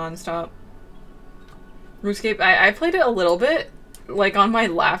RuneScape non-stop. RuneScape, I played it a little bit, like on my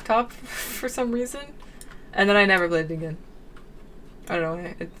laptop for some reason, and then I never played it again. I don't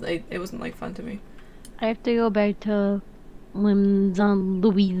know, it wasn't like fun to me. I have to go back to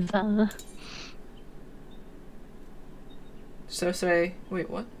Louisa. So say,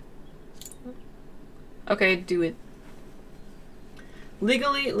 wait, what? Okay, do it.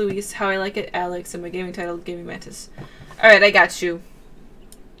 Legally, Luis. How I like it, Alex. And my gaming title, Gaming Mantis. Alright, I got you.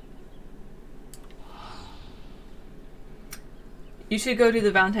 You should go do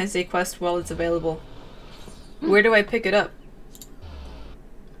the Valentine's Day quest while it's available. Where do I pick it up?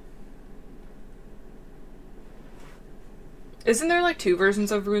 Isn't there like 2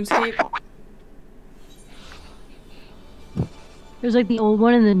 versions of RuneScape? There's like the old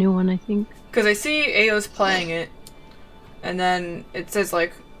one and the new one, I think. Because I see Ao's playing it, and then it says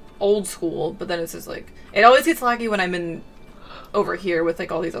like old school, but then it says like it always gets laggy when I'm in over here with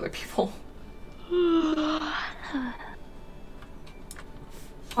like all these other people. Why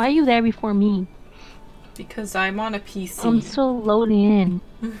are you there before me? Because I'm on a PC. I'm still loading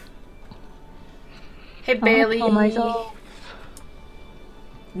in. Hey Bailey. Kill myself.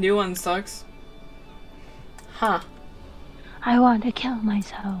 New one sucks. Huh. I want to kill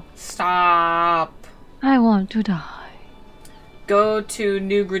myself. Stop. I want to die. Go to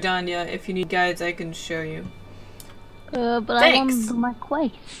New Gridania. If you need guides, I can show you. But Thanks. I want to do my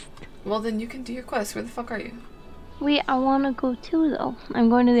quest. Well, then you can do your quest. Where the fuck are you? Wait, I want to go too, though. I'm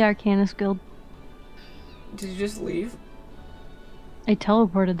going to the Arcanist Guild. Did you just leave? I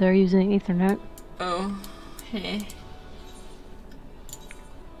teleported there using Ethernet. Oh. Heh.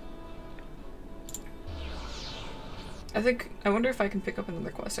 I wonder if I can pick up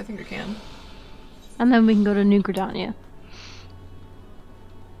another quest. I think I can. And then we can go to New Gridania.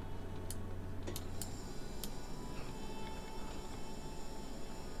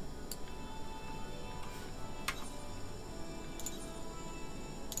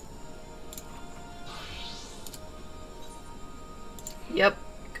 Yep.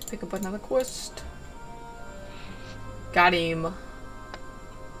 Could pick up another quest. Got him.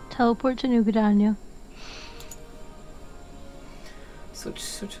 Teleport to New Gridania.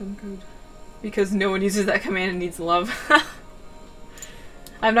 Switch on code. Because no one uses that command and needs love.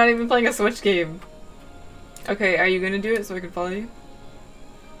 I'm not even playing a Switch game. Okay, are you gonna do it so I can follow you?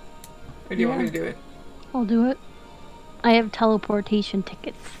 Or do you want me to do it? I'll do it. I have teleportation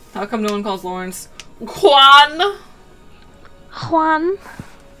tickets. How come no one calls Lawrence Juan? Juan?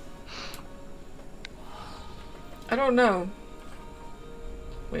 I don't know.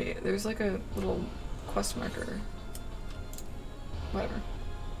 Wait, there's like a little quest marker. Whatever.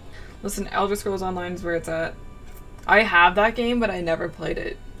 Listen, Elder Scrolls Online is where it's at. I have that game, but I never played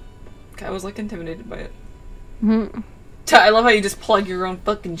it. I was like intimidated by it. Mm-hmm. I love how you just plug your own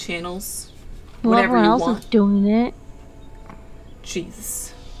fucking channels. Well, Whenever everyone you else want. is doing it.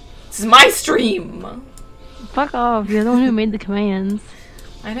 Jesus. This is my stream! Fuck off, you're the one who made the commands.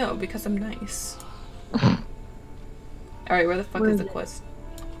 I know, because I'm nice. Alright, where the fuck is the quest?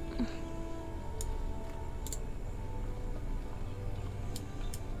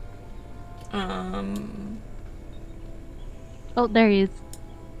 Oh, there he is.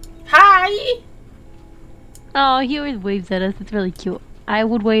 Hi! Oh, he always waves at us. It's really cute. I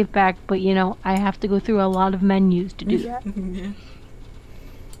would wave back, but you know, I have to go through a lot of menus to do that. Yeah.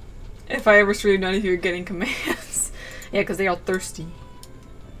 If I ever stream, none of you are getting commands. Yeah, because they all thirsty.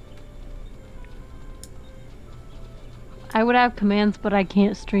 I would have commands, but I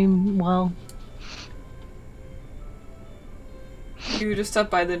can't stream well. You would just stop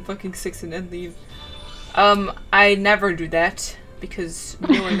by, then fucking Sicsen and leave. I never do because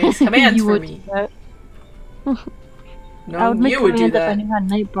no one makes commands for me. No, I would make you would do commands that. if I knew how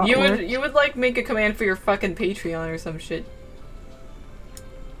Nightbot worked. You would like make a command for your fucking Patreon or some shit.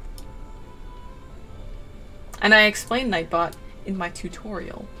 And I explained Nightbot in my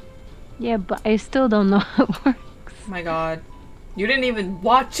tutorial. Yeah, but I still don't know how it works. Oh my god. You didn't even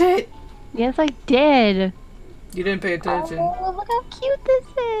watch it! Yes, I did. You didn't pay attention. Oh, look how cute this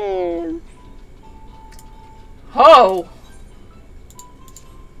is. Oh!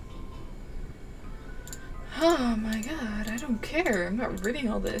 Oh my god, I don't care. I'm not reading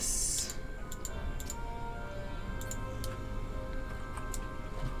all this.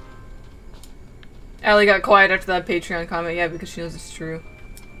 Allie got quiet after that Patreon comment, yeah, because she knows it's true.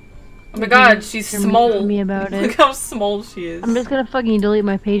 Oh my god, she's small. Me about it. Look how small she is. I'm just gonna fucking delete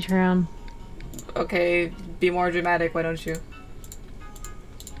my Patreon. Okay, be more dramatic, why don't you?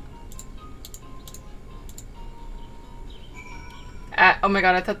 Oh my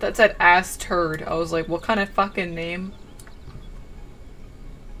god, I thought that said ass turd. I was like, what kind of fucking name?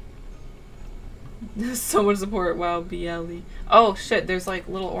 So much support, wow, BLE. Oh shit, there's like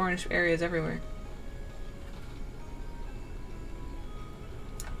little orange areas everywhere.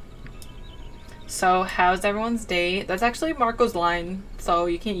 So, how's everyone's day? That's actually Marco's line, so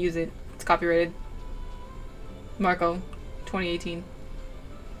you can't use it. It's copyrighted. Marco, 2018.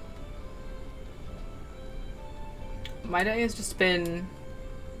 My day has just been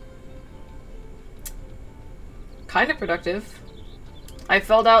kind of productive. I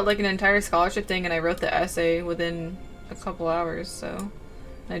filled out like an entire scholarship thing and I wrote the essay within a couple hours, so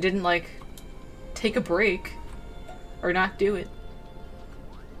I didn't like take a break or not do it.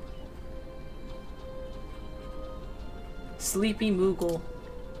 Sleepy Moogle.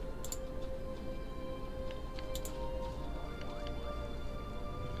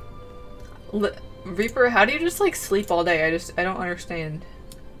 Reaper, how do you just like sleep all day? I don't understand.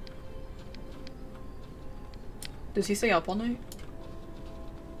 Does he stay up all night?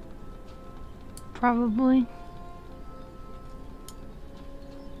 Probably.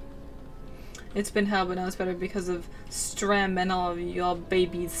 It's been hell, but now it's better because of Stram and all of y'all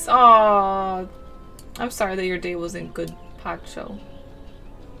babies. Aww. I'm sorry that your day wasn't good, Pacho.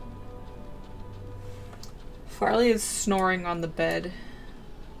 Farley is snoring on the bed,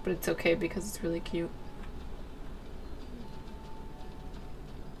 but it's okay because it's really cute.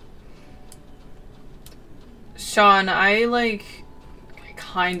 Sean, I like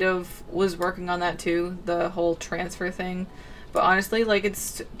kind of was working on that too, the whole transfer thing. But honestly, like,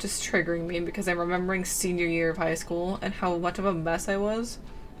 it's just triggering me because I'm remembering senior year of high school and how much of a mess I was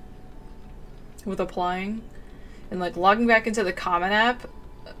with applying. And, like, logging back into the Common App,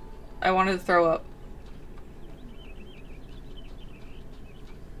 I wanted to throw up.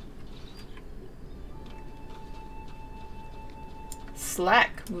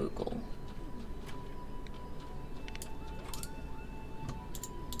 Slack Moogle.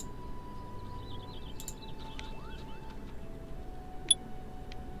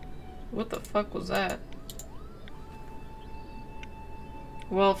 What the fuck was that?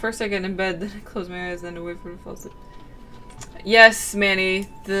 Well, first I get in bed, then I close my eyes, then I wait for it to fall asleep. Yes, Manny.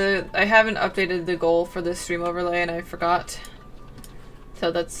 I haven't updated the goal for the stream overlay and I forgot.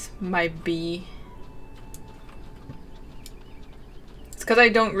 So that's my B. It's because I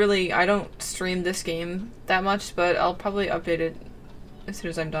don't stream this game that much, but I'll probably update it as soon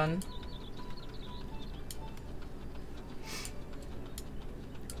as I'm done.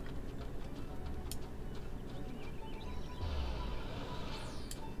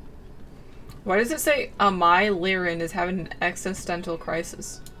 Why does it say Amai Liren is having an existential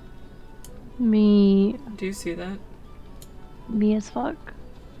crisis? Me. Do you see that? Me as fuck.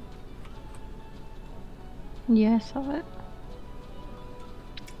 Yeah, I saw it.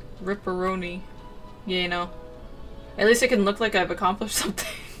 Ripperoni. Yeah, you know. At least it can look like I've accomplished something.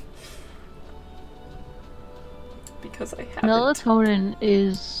 Because I haven't. Melatonin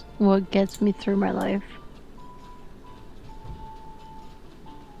is what gets me through my life.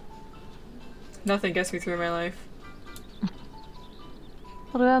 Nothing gets me through my life.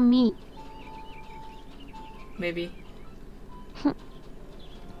 What about me? Maybe. I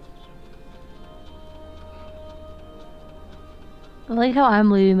like how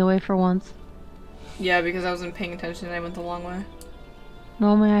I'm leading the way for once. Yeah, because I wasn't paying attention and I went the long way.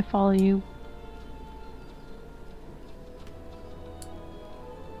 Normally I follow you.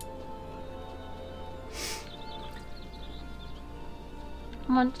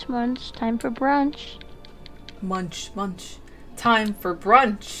 Munch, munch, time for brunch. Munch, munch. Time for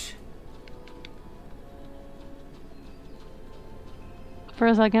brunch. For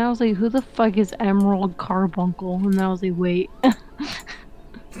a second I was like, who the fuck is Emerald Carbuncle? And then I was like, wait.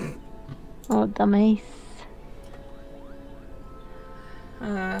 Oh, dumbass.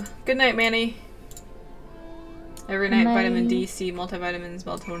 Good night, Manny. Every night, vitamin D, C, multivitamins,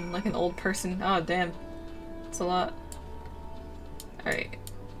 melatonin, like an old person. Oh, damn. It's a lot. Alright.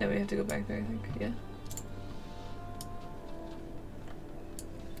 Now we have to go back there, I think. Yeah.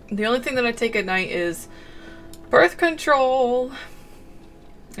 The only thing that I take at night is birth control.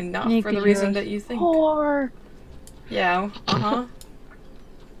 And not for the reason that you think. Whore. Yeah. Uh-huh.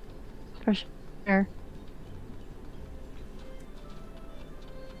 For sure.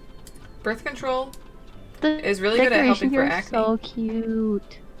 Birth control The is really good at helping for acne. So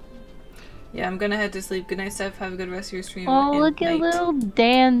cute. Yeah, I'm gonna head to sleep. Good night, Steph. Have a good rest of your stream. Oh, look at little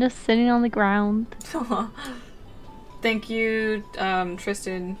Dan just sitting on the ground. Thank you,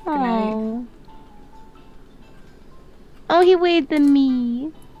 Tristan. Good Aww. night. Oh, he waved at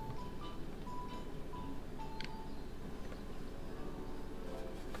me.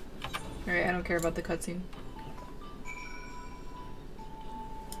 Alright, I don't care about the cutscene.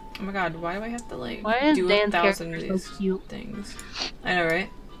 Oh my god, why do I have to like do Dan's 1,000 of these so cute? things? I know, right?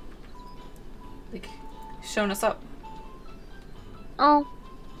 Like, showing us up. Oh,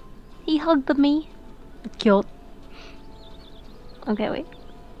 he hugged me. Cute. Okay, wait.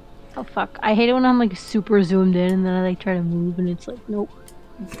 Oh fuck! I hate it when I'm like super zoomed in and then I like try to move and it's like nope.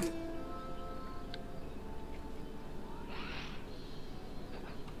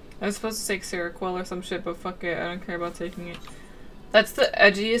 I was supposed to take Seroquel or some shit, but fuck it, I don't care about taking it. That's the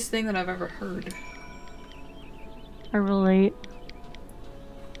edgiest thing that I've ever heard. I relate.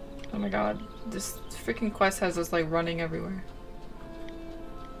 Oh my god. This freaking quest has us like running everywhere.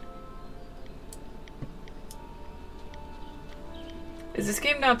 Is this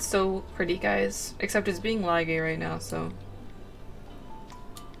game not so pretty, guys? Except it's being laggy right now, so...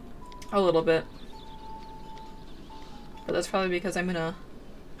 A little bit. But that's probably because I'm in a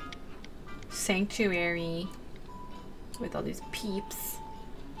sanctuary with all these peeps.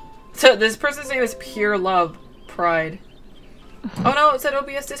 So this person's name is Pure Love Pride. Oh no, it said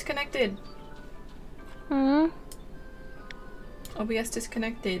OBS disconnected. Hmm? OBS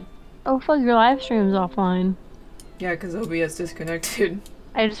disconnected. Oh fuck, your live stream's offline. Yeah, because OBS disconnected.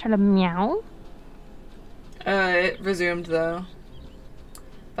 I just heard a meow. It resumed though.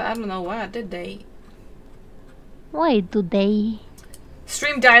 But I don't know why, did they? Why do they?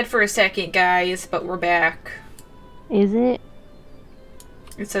 Stream died for a second, guys, but we're back. Is it?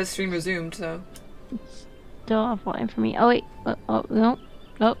 It says stream resumed, so. It's still offline for me. Oh wait. Oh no.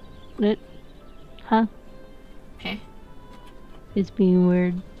 Oh. It. Huh? Heh. It's being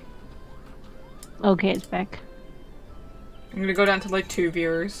weird. Okay, it's back. I'm gonna go down to like 2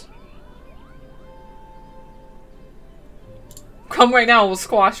 viewers. Come right now, we'll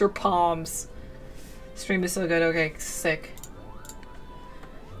squash your palms. Stream is so good, okay, sick.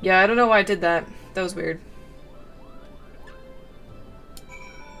 Yeah, I don't know why I did that. That was weird.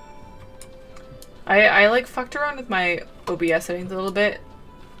 I like fucked around with my OBS settings a little bit.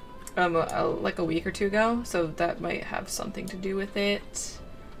 Like a week or 2 ago, so that might have something to do with it.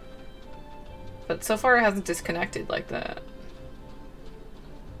 But so far it hasn't disconnected like that.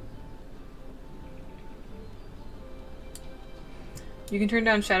 You can turn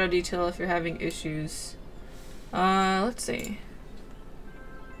down shadow detail if you're having issues. Let's see.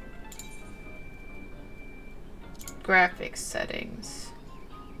 Graphics settings.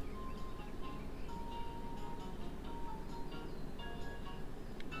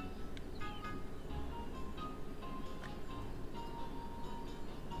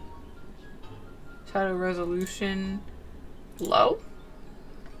 Shadow resolution low?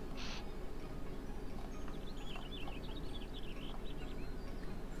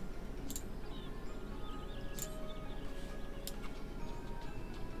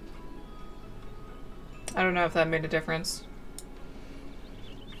 I don't know if that made a difference.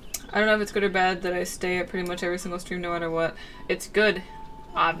 I don't know if it's good or bad that I stay at pretty much every single stream no matter what. It's good,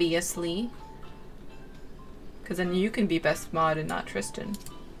 obviously. Because then you can be best mod and not Tristan.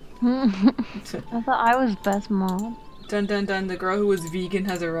 I thought I was best mom. Dun dun dun, the girl who was vegan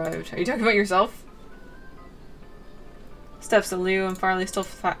has arrived. Are you talking about yourself? Steps of Leo and Farley still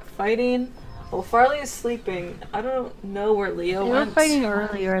fighting. Well, Farley is sleeping. I don't know where Leo went. They were fighting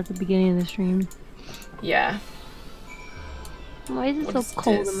earlier at the beginning of the stream. Yeah. Why is it so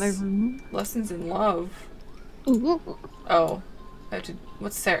cold in my room? Lessons in love. Oh. I have to,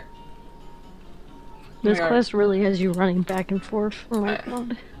 what's Sarah? This quest really has you running back and forth. Oh my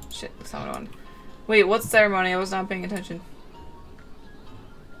god. Shit, that's not what I wanted. Wait, what's ceremony? I was not paying attention.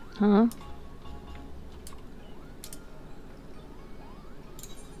 Huh?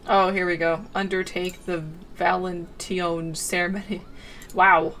 Oh, here we go. Undertake the Valentine ceremony.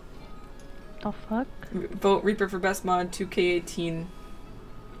 Wow. The fuck? Vote Reaper for best mod 2K18.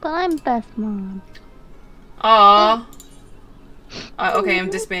 But I'm best mom. Aww. Okay, I'm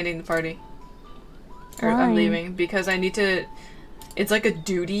disbanding the party. Or Why? I'm leaving because I need to. It's like a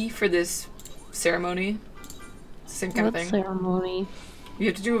duty for this ceremony. It's the same kind of thing. What ceremony? You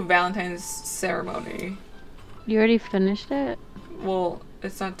have to do a Valentine's ceremony. You already finished it? Well,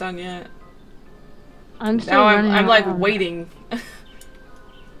 it's not done yet. I'm still Now running I'm like around. waiting.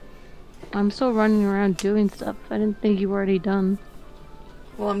 I'm still running around doing stuff. I didn't think you were already done.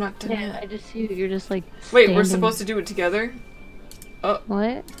 Well, I'm not done Yeah, yet. I just see you. You're just like. Wait, we're standing. supposed to do it together? Oh.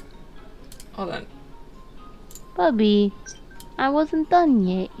 What? Hold on. Bubby, I wasn't done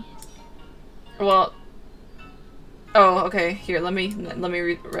yet. Well. Oh, okay. Here, let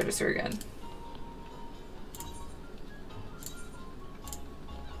me register again.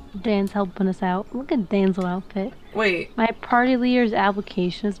 Dan's helping us out. Look at Dan's little outfit. Wait. My party leader's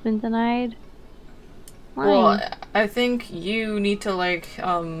application has been denied. Why? Well, I think you need to like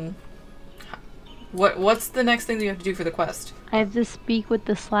what's the next thing that you have to do for the quest? I have to speak with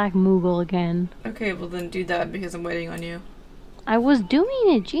the Slack Moogle again. Okay, well then do that because I'm waiting on you. I was doing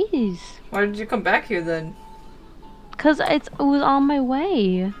it, jeez. Why did you come back here then? Cause it was on my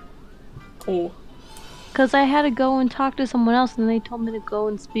way. Oh. Cause I had to go and talk to someone else, and they told me to go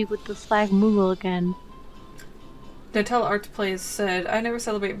and speak with the Slack Moogle again. Dantel Art Plays said, I never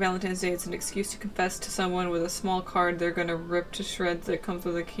celebrate Valentine's Day. It's an excuse to confess to someone with a small card they're gonna rip to shreds that comes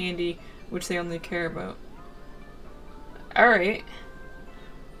with a candy which they only care about. Alright.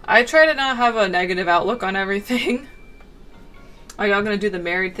 I try to not have a negative outlook on everything. Are y'all gonna do the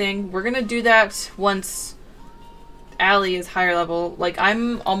married thing? We're gonna do that once Allie is higher level. Like,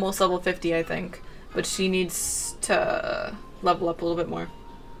 I'm almost level 50, I think. But she needs to level up a little bit more.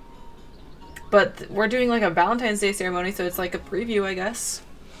 But we're doing like a Valentine's Day ceremony, so it's like a preview, I guess.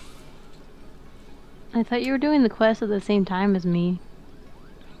 I thought you were doing the quest at the same time as me.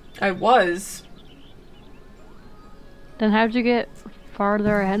 I was. Then how'd you get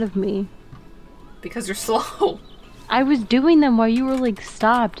farther ahead of me? Because you're slow. I was doing them while you were like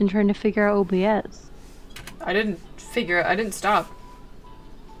stopped and trying to figure out OBS. I didn't stop.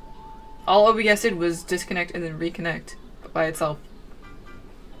 All OBS did was disconnect and then reconnect by itself.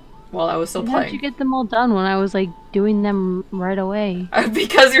 While I was still playing. How'd you get them all done when I was like doing them right away?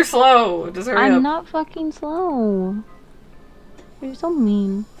 Because you're slow. Just hurry up. I'm not fucking slow. You're so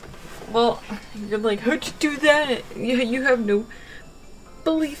mean. Well, you're like, how'd you do that? You have no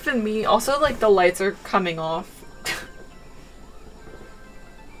belief in me. Also, like, the lights are coming off.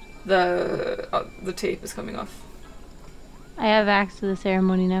 The tape is coming off. I have access to the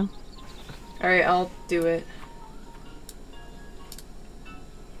ceremony now. Alright, I'll do it.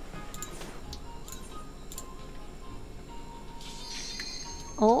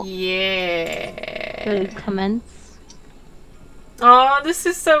 Oh. Yeah. Good commence. Oh, this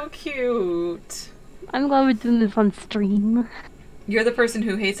is so cute. I'm glad we're doing this on stream. You're the person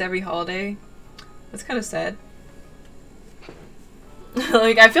who hates every holiday. That's kind of sad.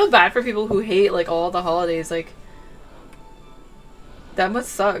 Like, I feel bad for people who hate, like, all the holidays. Like, that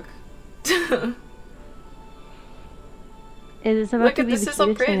must suck. Is this about to be the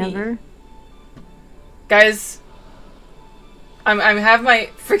cutest thing ever? Guys, I have my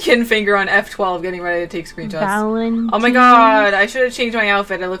freaking finger on F12 getting ready to take screenshots. Valentine? Oh my god, I should have changed my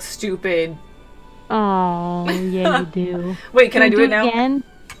outfit. It looks stupid. Oh, yeah, you do. Wait, can I do it now? Again?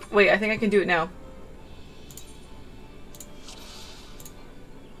 Wait, I think I can do it now.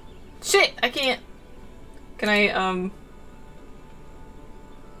 Shit, I can't. Can I,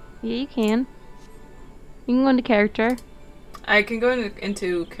 Yeah, you can. You can go into character. I can go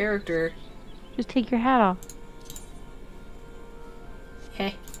into character. Just take your hat off.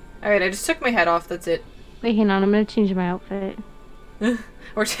 Heh. Alright, I just took my hat off, that's it. Wait, hang on, I'm gonna change my outfit.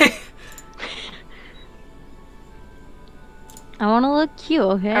 Or I wanna look cute,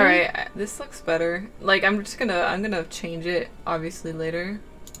 okay? Alright, this looks better. Like, I'm gonna change it, obviously, later.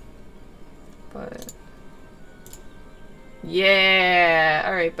 But... yeah!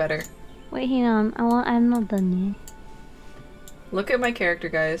 Alright, better. Wait, hang on, I'm not done yet. Look at my character,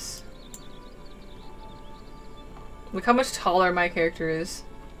 guys. Look how much taller my character is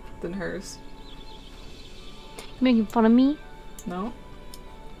than hers. You making fun of me? No?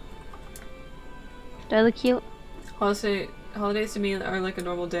 Do I look cute? Holidays to me are like a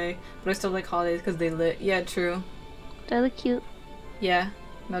normal day, but I still like holidays because they lit. Yeah, true. Do I look cute? Yeah.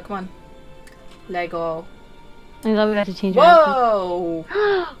 No, come on. Lego. I'm glad we got to change our outfit. Whoa!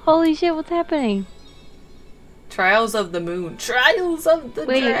 Holy shit, what's happening? Trials of the Moon. Trials of the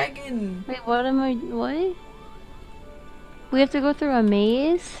Dragon! Wait, what? We have to go through a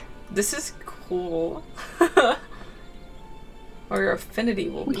maze? This is cool. Or your affinity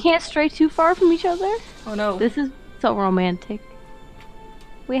will be. We can't stray too far from each other? Oh no. This is so romantic.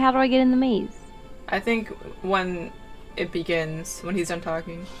 Wait, how do I get in the maze? I think when it begins, when he's done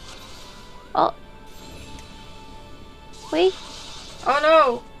talking. Oh. Wait. Oh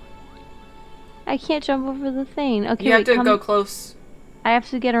no! I can't jump over the thing. Okay, you have to go close. I have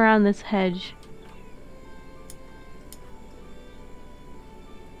to get around this hedge.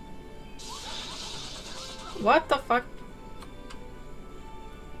 What the fuck?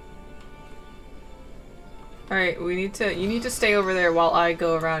 Alright, you need to stay over there while I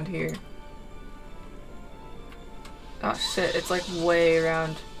go around here. Oh shit, it's like way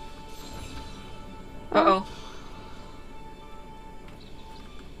around. Uh-oh.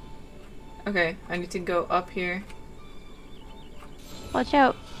 Okay, I need to go up here. Watch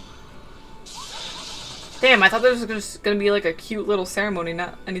out. Damn, I thought this was just gonna be like a cute little ceremony,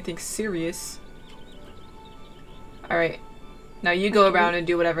 not anything serious. Alright. Now you go around and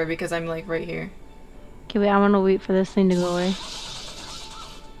do whatever because I'm like right here. Okay, wait, I want to wait for this thing to go away.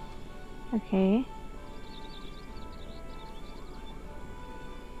 Okay.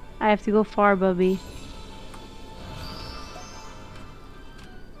 I have to go far, Bubby.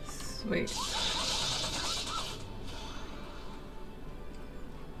 Sweet.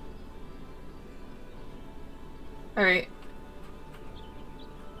 Alright.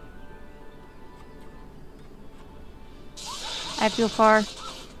 I have to go far.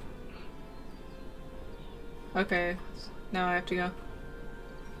 Okay. Now I have to go.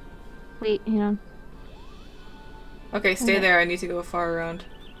 Wait, hang on. Okay, stay there. I need to go far around.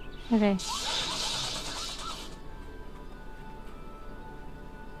 Okay.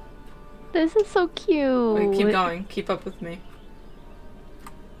 This is so cute. Wait, keep going. Keep up with me.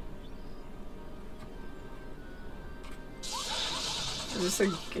 Is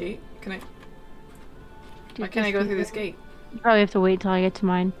this a gate? Can I... Why can't I go through this gate? You probably have to wait till I get to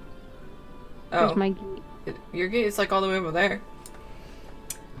mine. Oh. Where's my gate? Your gate is like all the way over there.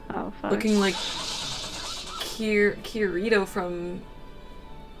 Oh, fuck. Looking like Kirito from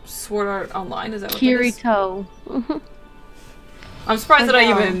Sword Art Online, is that what Kirito. that is? I'm surprised that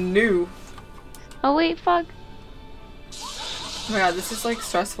I even knew. Oh wait, fuck. Oh my god, this is like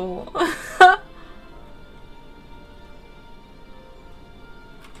stressful.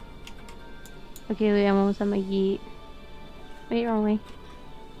 Okay, wait, I'm almost at my gate. Wait, wrong way.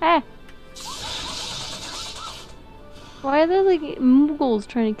 Ah! Why are there like Muggles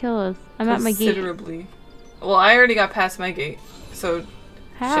trying to kill us? I'm at my gate. Considerably. Well, I already got past my gate, so...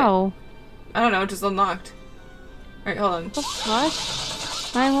 How? Shit. I don't know, it just unlocked. Alright, hold on. What the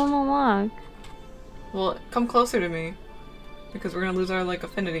fuck? Mine won't unlock. Well, come closer to me. Because we're gonna lose our, like,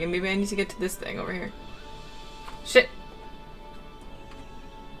 affinity, and maybe I need to get to this thing over here. Shit!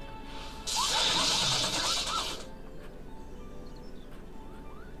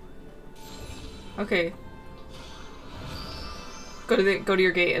 Okay. Go to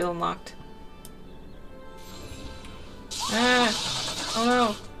your gate, it's unlocked. Ah! Oh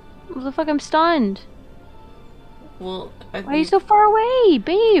no! What the fuck? I'm stunned. Well, Why are you so far away,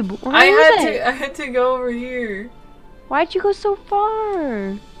 babe? I had to go over here. Why'd you go so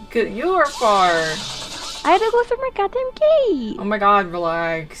far? Cause you were far. I had to go through my goddamn gate. Oh my god,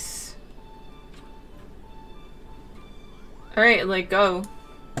 relax. Alright, like, go.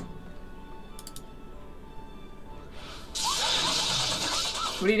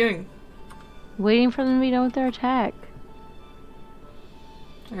 What are you doing? Waiting for them to be done with their attack.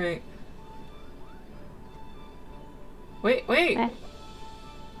 Alright. Wait!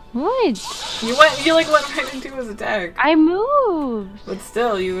 What? You like went right into his attack. I moved. But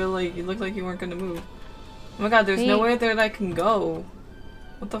still, you looked like you weren't gonna move. Oh my god, there's nowhere there that I can go.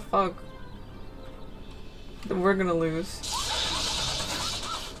 What the fuck? We're gonna lose.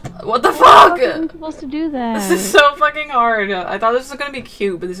 What the fuck? How am I supposed to do that? This is so fucking hard. I thought this was gonna be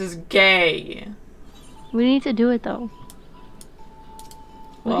cute, but this is gay. We need to do it though.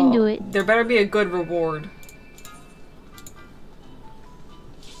 We can do it. There better be a good reward.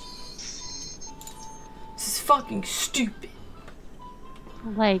 This is fucking stupid.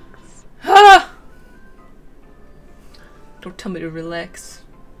 Legs. Ah! Don't tell me to relax.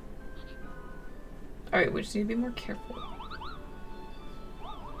 Alright, we just need to be more careful.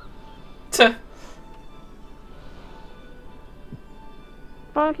 Tuh.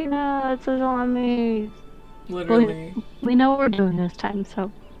 Fucking hell, that's such a lot of moves. Literally. We know what we're doing this time, so.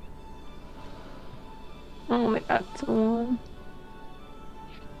 Oh my god, so long.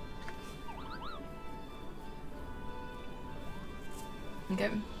 Okay.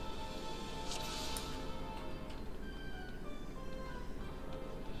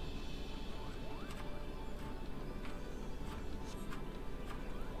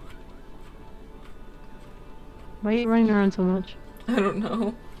 Why are you running around so much? I don't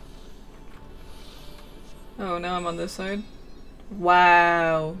know. Oh, now I'm on this side.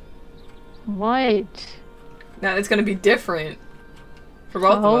 Wow. What? Now it's gonna be different for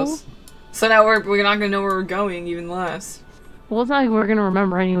both of us. So now we're not gonna know where we're going even less. Well, it's not like we're gonna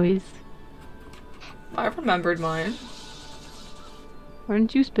remember anyways. I remembered mine.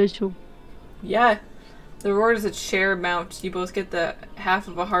 Aren't you special? Yeah. The reward is a share mount. You both get the half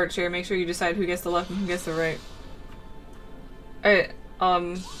of a heart share. Make sure you decide who gets the left and who gets the right. Alright,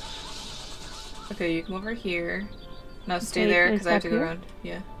 okay, you come over here. Now stay there, because I have to go around.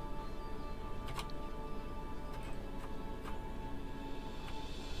 Yeah.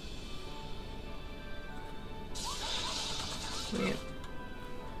 Wait.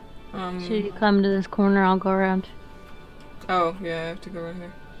 Should you come to this corner, I'll go around. Oh, yeah, I have to go around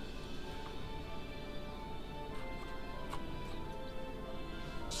here.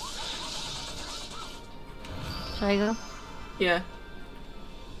 Should I go? Yeah.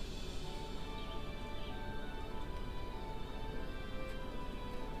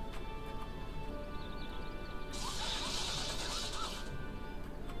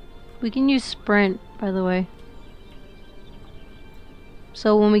 We can use sprint, by the way.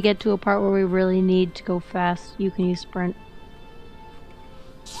 So when we get to a part where we really need to go fast, you can use sprint.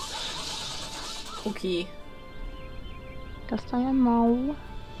 Okay. Just I know.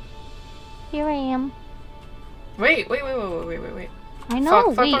 Here I am. Wait. I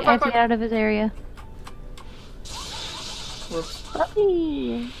know. Fuck, Wait, I have to get out of his area. Whoops.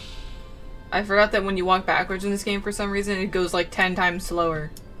 Puppy. I forgot that when you walk backwards in this game for some reason, it goes like 10 times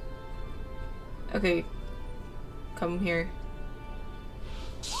slower. Okay. Come here.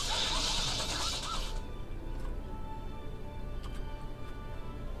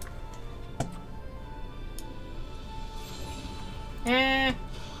 Eh.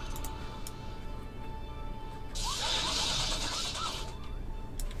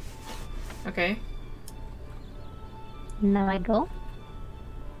 Okay. Now I go?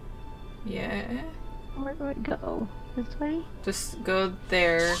 Yeah. Where do I go? This way? Just go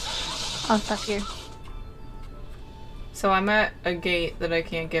there. I'll stop here. So I'm at a gate that I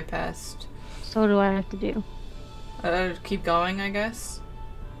can't get past. So what do I have to do? Keep going, I guess.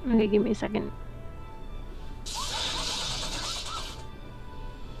 Okay, give me a second.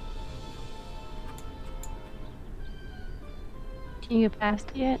 Can you get past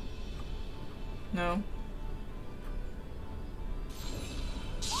it yet? No.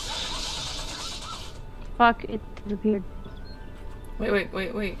 Fuck, it disappeared.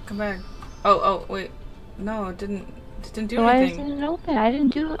 Wait. Come back. Oh, wait. No, it didn't do Why anything. isn't it open? I didn't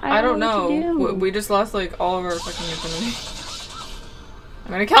do. I don't know. What to know. do. We just lost like all of our fucking infinity.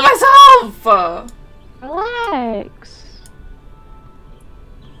 I'm gonna kill myself! Relax.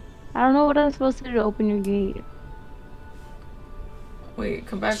 I don't know what I'm supposed to do to open your gate. Wait,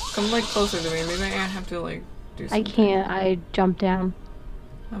 come back. Come like closer to me. Maybe I have to like do something. I can't. I jumped down.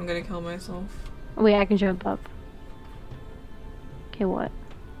 I'm gonna kill myself. Wait, I can jump up. Okay, what?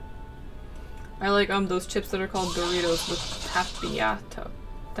 I like those chips that are called Doritos with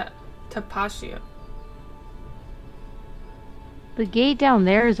tapascia. The gate down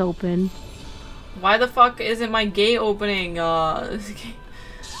there is open. Why the fuck isn't my gate opening?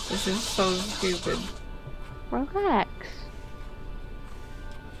 This is so stupid. Relax.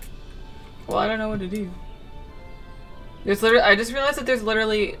 Well, I don't know what to do. There's literally, I just realized that there's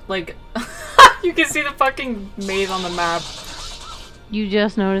literally like you can see the fucking maze on the map. You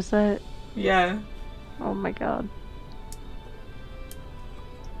just noticed that? Yeah. Oh my god.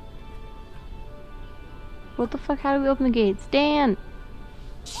 What the fuck? How do we open the gates? Dan!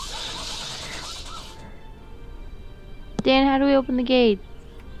 Dan, how do we open the gates?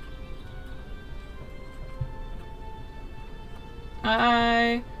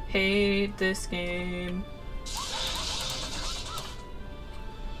 I hate this game.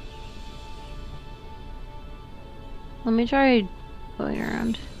 Let me try going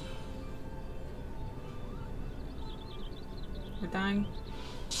around. We're dying.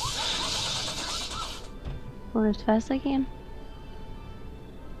 Going as fast as I can.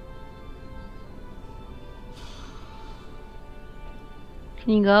 Can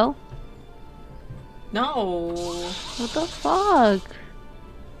you go? No. What the fuck?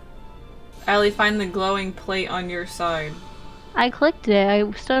 Allie, find the glowing plate on your side. I clicked it. I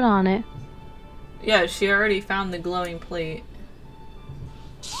stood on it. Yeah, she already found the glowing plate.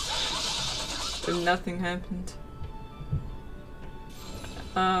 And nothing happened.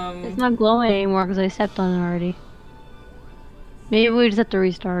 It's not glowing anymore because I stepped on it already. Maybe we just have to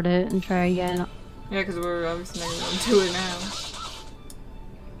restart it and try again. Yeah, because we're obviously not going to do it now.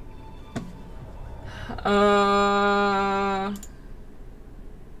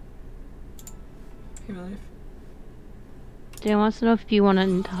 Human life. Dan wants to know if you want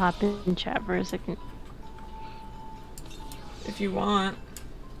to hop in chat for a second. If you want.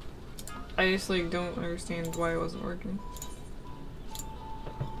 I just like don't understand why it wasn't working.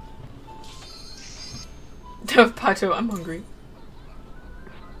 Pacho, I'm hungry.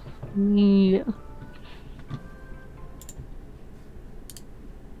 Yeah.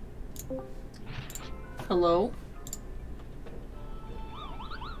 Hello?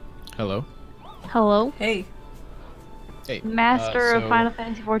 Hello? Hello? Hey. Hey. Master of Final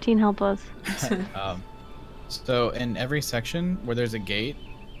Fantasy XIV, help us. So in every section where there's a gate,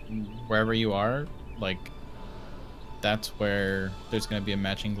 wherever you are, like, that's where there's going to be a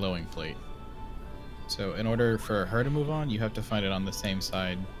matching glowing plate. So in order for her to move on, you have to find it on the same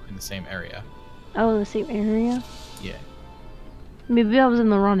side in the same area. Oh, the same area? Yeah. Maybe I was in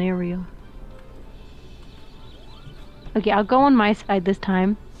the wrong area. Okay, I'll go on my side this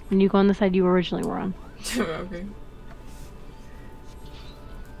time, and you go on the side you originally were on. Okay.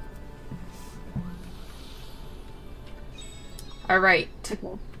 Alright.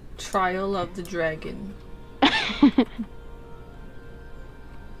 Okay. Trial of the Dragon.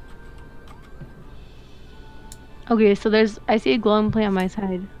 Okay, so I see a glowing plate on my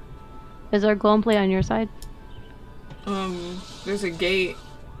side. Is there a glowing plate on your side? There's a gate.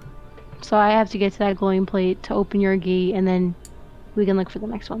 So I have to get to that glowing plate to open your gate, and then we can look for the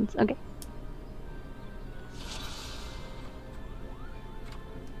next ones. Okay.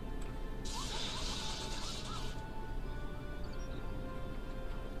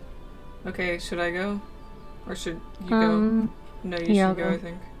 Okay, should I go? Or should you go? No, you should go, I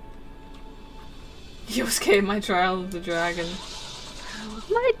think. Yosuke, my trial of the dragon.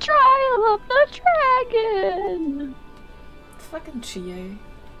 My trial of the dragon! Fucking Chie.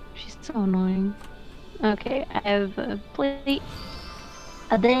 She's so annoying. Okay, I have a plate.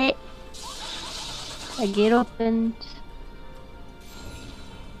 A day. A gate opened.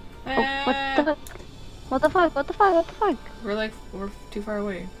 Oh, what the fuck? What the fuck? What the fuck? What the fuck? We're too far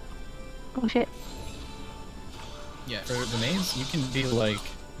away. Oh shit. Yeah, for the maze, you can be like,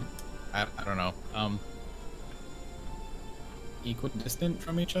 I don't know, equidistant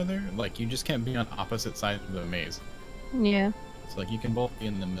from each other. Like, you just can't be on opposite sides of the maze. Yeah. So, like, you can both be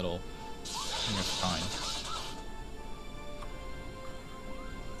in the middle, and it's fine.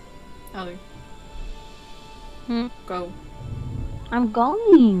 Ellie. Hmm? Go. I'm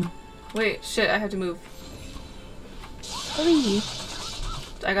going. Wait, shit, I have to move. Please.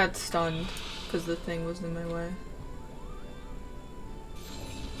 I got stunned because the thing was in my way.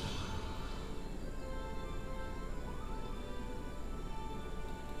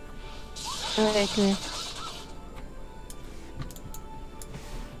 Okay, come here.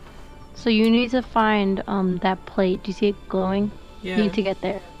 So you need to find that plate. Do you see it glowing? Yeah. You need to get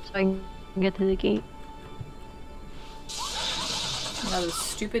there so I can get to the gate. Now this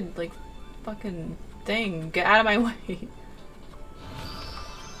stupid, like, fucking thing. Get out of my way.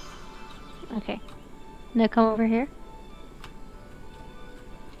 Okay. Now come over here.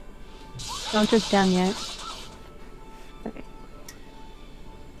 Don't jump down yet. Okay.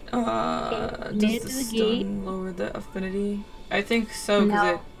 Does the stun lower the affinity? I think so,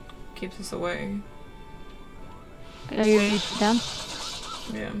 because it keeps us away. Are you ready to down?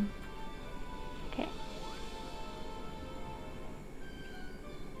 Yeah. Okay.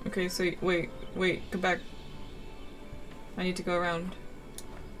 Okay, so wait, come back. I need to go around.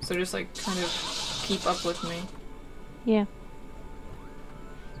 So just like kind of keep up with me. Yeah.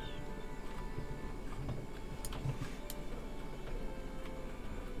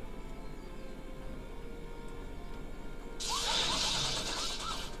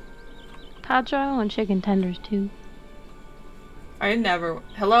 Pacho, I want chicken tenders too. I never.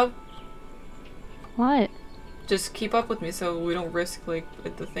 Hello? What? Just keep up with me so we don't risk like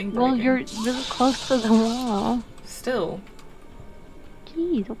the thing breaking. Well, you're really close to the wall. Still.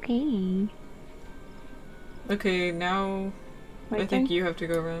 Jeez, okay. Okay, now I think you have to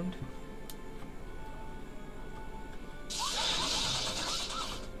go around.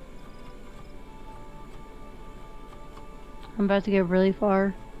 I'm about to get really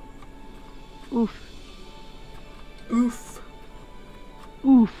far. Oof. Oof.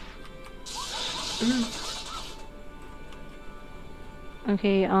 Oof. Oof.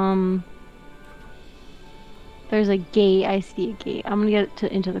 Okay, there's a gate. I see a gate. I'm gonna get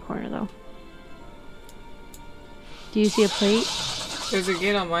into the corner though. Do you see a plate? There's a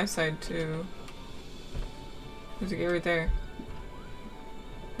gate on my side too. There's a gate right there.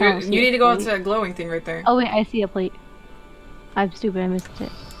 You need to go out to that glowing thing right there. Oh wait, I see a plate. I'm stupid, I missed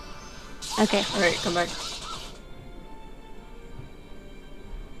it. Okay. Alright, come back.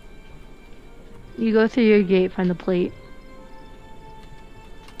 You go through your gate, find the plate.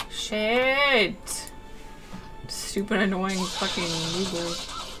 Shit! Stupid annoying fucking noodles.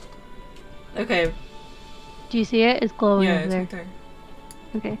 Okay. Do you see it? It's glowing Yeah, over it's there. right there.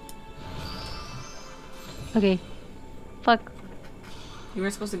 Okay. Okay. Fuck. You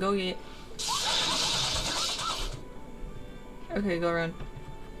weren't supposed to go yet. Okay, go around.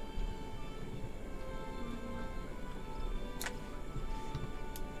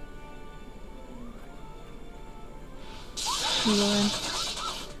 You go in.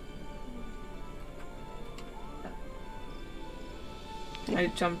 I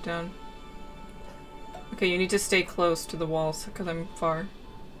jumped down. Okay, you need to stay close to the walls because I'm far.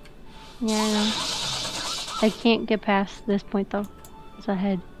 Yeah, I know. I can't get past this point though. It's a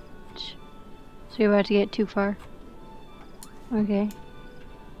hedge. So you're about to get too far. Okay.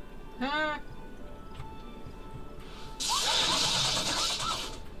 Ah.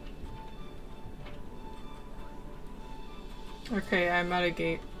 Okay, I'm at a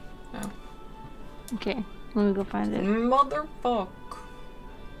gate now. Okay, let me go find it. Motherfuck.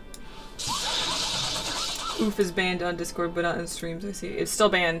 Oof is banned on Discord, but not in streams. I see. It's still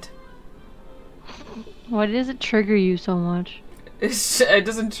banned. Why does it trigger you so much? It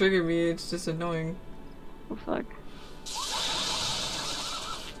doesn't trigger me, it's just annoying. Oh fuck.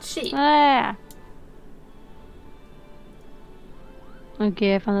 Shit. Ah!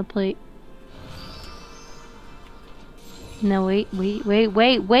 Okay, I found the plate. No, wait.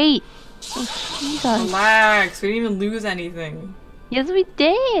 Oh, Jesus. Relax, we didn't even lose anything. Yes, we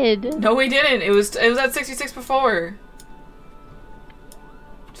did! No, we didn't. It was at 66 before.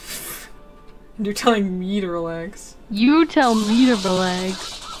 You're telling me to relax. You tell me to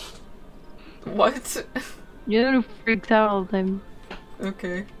relax. What? You're the one who freaks out all the time.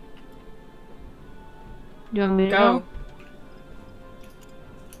 Okay. You want me to Go.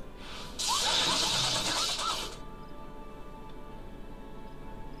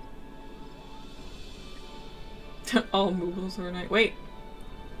 All movables overnight. Wait.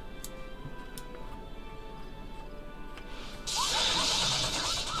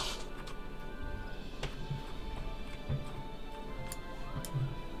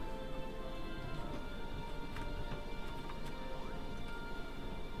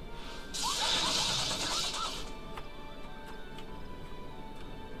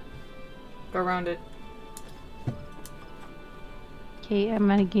 Go around it. Okay, I'm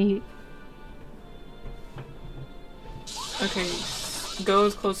at a gate. Okay, go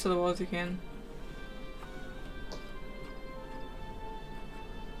as close to the wall as you can.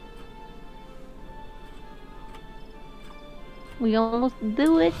 We almost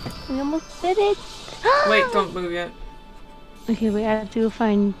do it. We almost did it. Wait, don't move yet. Okay, wait, I have to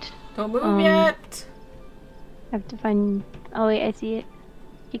find... Don't move yet! I have to find... Oh wait, I see it.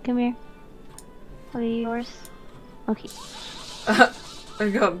 You come here. What are yours? Okay. I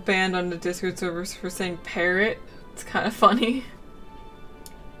got banned on the Discord servers for saying parrot. It's kind of funny.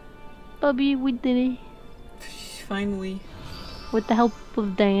 Bubby, we did it. Finally. With the help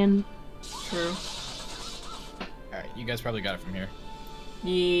of Dan. True. Alright, you guys probably got it from here.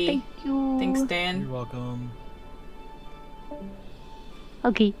 Yeah. Thank you. Thanks, Dan. You're welcome.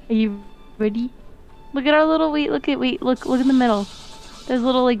 Okay, are you ready? Look at our little... Look in the middle. There's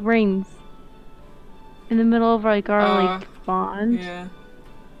little, like, rings. In the middle of, like, our, like, bond. Yeah.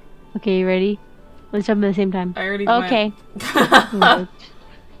 Okay, you ready? Let's jump at the same time. I already Okay. went.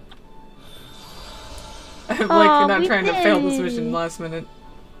 I'm like not trying to fail this mission last minute.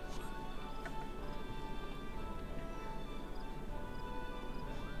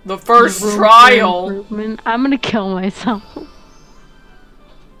 The first trial! I'm gonna kill myself.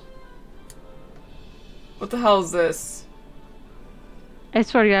 What the hell is this? I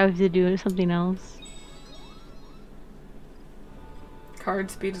swear to God I have to do something else. Card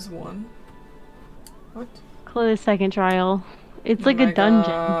speed is 1. What? Close the second trial. It's Oh like my a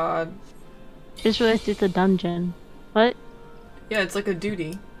dungeon. God. Just realized it's a dungeon. What? Yeah, it's like a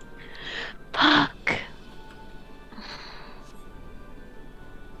duty. Fuck.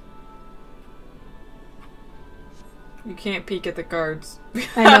 You can't peek at the cards.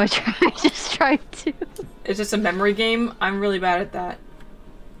 I know, I just tried to. It's just a memory game. I'm really bad at that.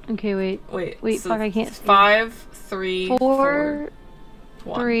 Okay, wait. Wait, so fuck, I can't see. 5, 3, 4,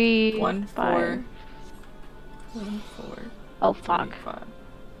 1, 3, 1, 5. 4, 1, 4. Oh, 3, fuck. 5.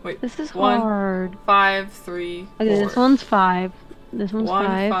 Wait, This is 1, hard. 5, 3, 4. Okay, this one's 5. This one's 1,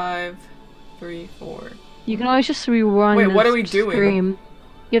 5. 5, 3, 4. You can always just rerun. Wait, what this are we doing? stream.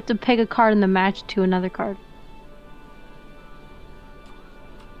 You have to pick a card and then match to another card.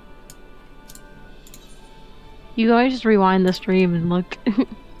 You can always just rewind the stream and look.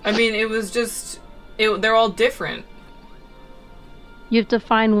 I mean, it was just... they're all different. You have to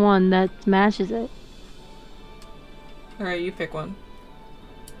find one that matches it. Alright, you pick one.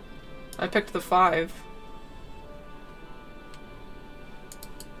 I picked the 5.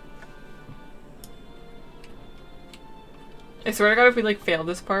 I swear to God, if we, like, fail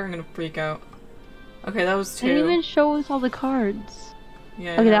this part, I'm gonna freak out. Okay, that was 2. It didn't even show us all the cards.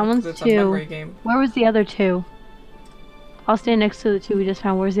 Yeah, Okay, that one's it's 2. a memory game. Where was the other 2? I'll stand next to the 2 we just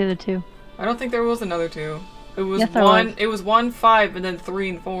found. Where's the other 2? I don't think there was another 2. It was Yes, there 1. was. It was 1, 5, and then 3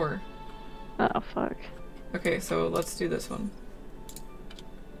 and 4. Oh, fuck. Okay, so let's do this one.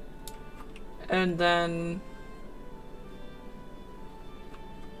 And then...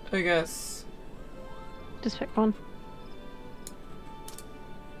 I guess... Just pick one.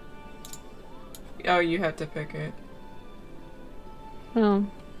 Oh, you have to pick it. Oh.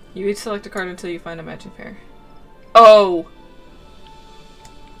 You each select a card until you find a matching pair. Oh!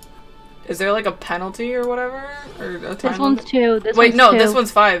 Is there like a penalty or whatever? Or a time This one's limit? 2. This Wait, one's no, 2. this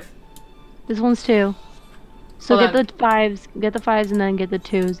one's 5. This one's 2. So Hold get on. the 5s. Get the 5s and then get the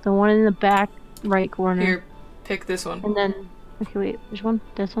 2s. The one in the back right corner. Here, pick this one. And then... Okay, wait. Which one?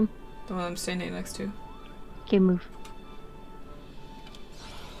 This one? The one I'm standing next to. Okay, move.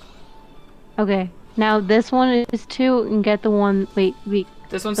 Okay, now this one is 2, and get the one. Wait.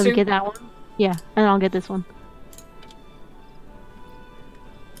 This one's So 2? get that one. Yeah, and I'll get this one.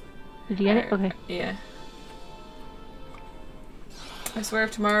 Did you get it? Okay. Yeah. I swear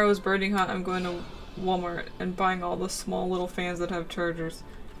if tomorrow is burning hot, I'm going to Walmart and buying all the small little fans that have chargers.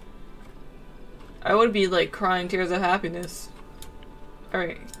 I would be like crying tears of happiness.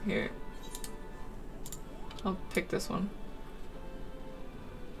 Alright, here. I'll pick this one.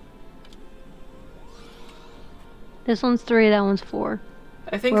 This one's 3, that one's 4.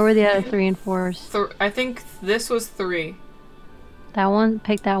 I think. Where were the other 3 and 4s? I think this was 3. That one?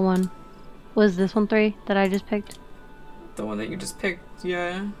 Pick that one. Was this one 3 that I just picked? The one that you just picked,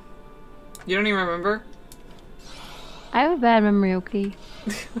 yeah. You don't even remember? I have a bad memory, okay?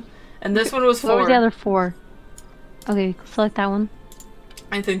 And this one was 4. What was the other 4? Okay, select that one.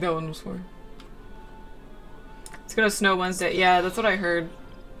 I think that one was 4. It's gonna snow Wednesday. Yeah, that's what I heard.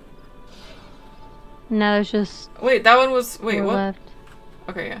 Now there's just. Wait, that one was. Wait, 4 what? left.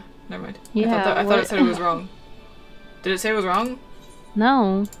 Okay, yeah. Never mind. Yeah, I thought it said it was wrong. Did it say it was wrong?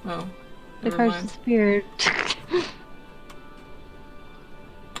 No. Oh. The Never car's mind. disappeared. Pick.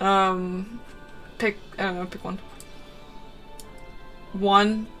 I don't know. Pick one.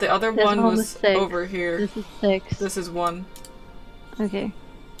 1. The other This one one was 6. over here. This is 6. This is 1. Okay.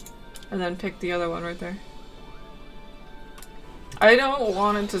 And then pick the other one right there. I don't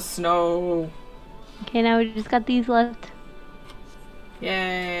want it to snow. Okay, now we just got these left.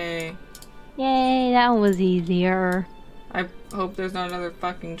 Yay. Yay, that one was easier. I hope there's not another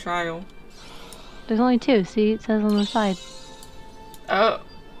fucking trial. There's only 2, see? It says on the side. Oh.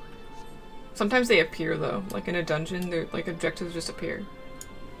 Sometimes they appear though. Like in a dungeon, their like objectives just appear.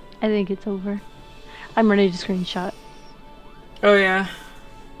 I think it's over. I'm ready to screenshot. Oh yeah.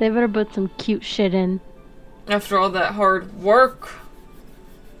 They better put some cute shit in. After all that hard work.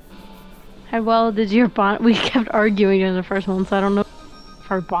 How well did your bond? We kept arguing in the first one, so I don't know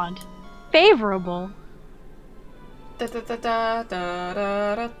if our bond. Favorable. Da da da da da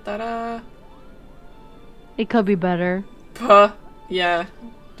da da da da. It could be better. Puh. Yeah.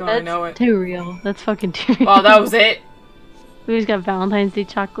 Don't I That's know it. too real. That's fucking too real. Oh, that was it. We just got Valentine's Day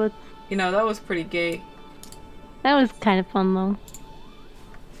chocolates. You know, that was pretty gay. That was kind of fun though.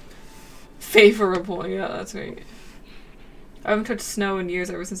 Favorable, yeah, that's right. I haven't touched snow in years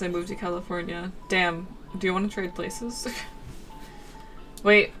ever since I moved to California. Damn. Do you want to trade places?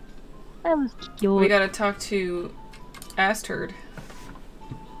 Wait, That was cute. we gotta talk to Asturd.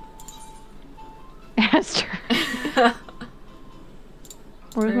 Aster.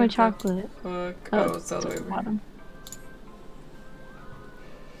 Where's my chocolate? Fuck. Oh, it's all the way over here. Bottom.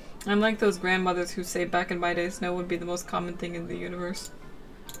 I'm like those grandmothers who say back in my day snow would be the most common thing in the universe.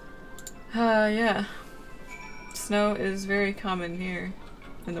 Yeah. Snow is very common here.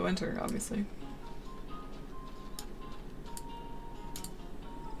 In the winter, obviously.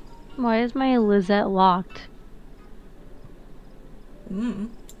 Why is my Lizette locked? Mm.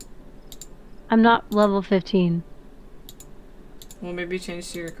 I'm not level 15. Well, maybe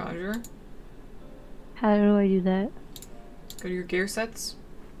change to your conjurer. How do I do that? Go to your gear sets.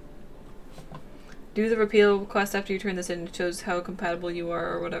 Do the repeal quest after you turn this in. It shows how compatible you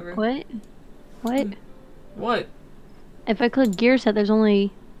are or whatever. What? What? What? If I click gear set, there's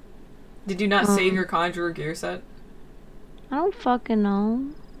only... Did you not save your conjurer gear set? I don't fucking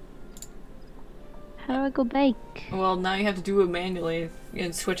know. How do I go back? Well, now you have to do it manually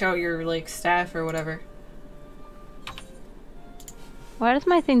and switch out your, like, staff or whatever. Why does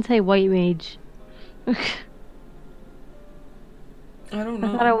my thing say white mage? I don't know.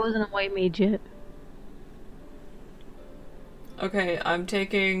 I thought I wasn't a white mage yet. Okay, I'm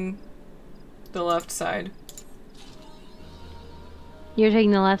taking the left side. You're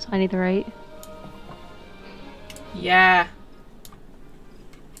taking the left, so I need the right. Yeah.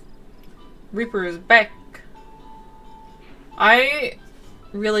 Reaper is back. I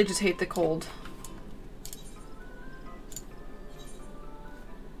really just hate the cold.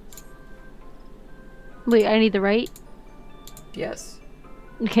 Wait, I need the right? Yes.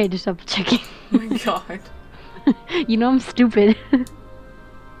 Okay, just double checking. Oh my god. You know I'm stupid.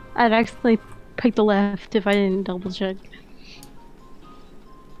 I'd accidentally pick the left if I didn't double check.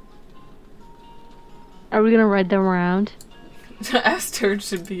 Are we gonna ride them around? Asturd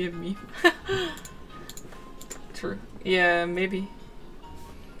should be a meme. True. Yeah, maybe.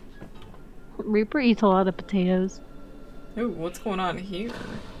 Reaper eats a lot of potatoes. Ooh, what's going on here?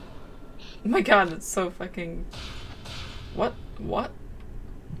 Oh my god, it's so fucking... What? What?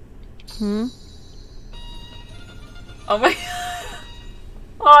 Hmm? Oh my...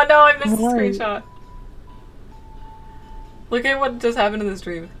 Oh no, I missed What? the screenshot. Look at what just happened in the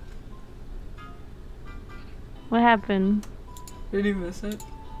stream. What happened? Did you miss it?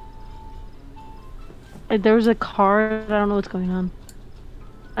 There was a card. I don't know what's going on.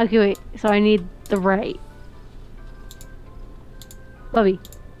 Okay, wait. So I need the right. Bubby.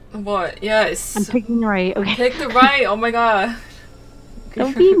 What? Yes. I'm picking the right. Okay. Pick the right. Oh my god.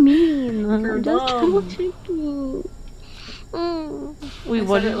 Don't be mean. You're I'm just dumb. double checking. Wait, I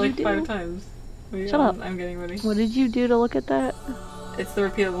what said did it like you do? 5 times. Wait, Shut up. I'm getting ready. What did you do to look at that? It's the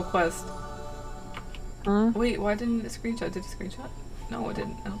repeatable quest. Huh? Wait, why didn't it screenshot? Did it screenshot? No, it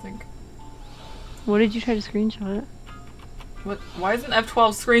didn't. I don't think. What did you try to screenshot it? What? Why isn't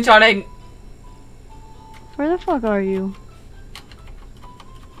F12 screenshotting? Where the fuck are you?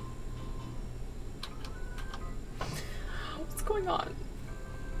 What's going on?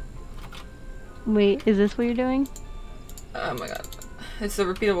 Wait, is this what you're doing? Oh my god. It's the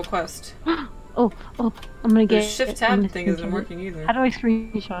repeatable quest. Oh, I'm gonna The get shift I'm tab gonna thing isn't screenshot it. working either. How do I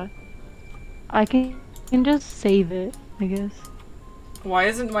screenshot? I can just save it, I guess. Why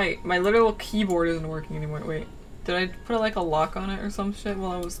isn't my literal keyboard isn't working anymore? Wait. Did I put like a lock on it or some shit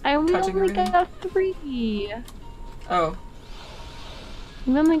while I was I touching only everything? got 3. Oh.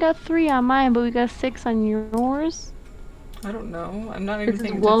 We only got 3 on mine, but we got 6 on yours. I don't know. I'm not even This is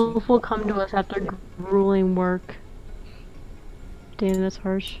paying attention. wolf will come to us after grueling work. Damn, that's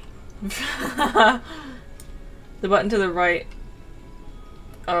harsh. The button to the right.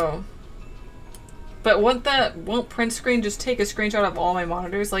 Oh. But won't print screen just take a screenshot of all my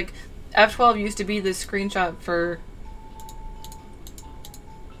monitors? Like, F12 used to be the screenshot for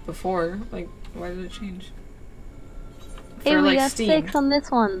before. Like, why did it change? Hey, For, we like, got Steam. 6 on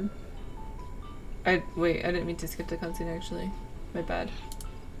this one. Wait, I didn't mean to skip the cutscene actually. My bad.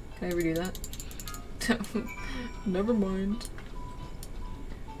 Can I redo that? Never mind.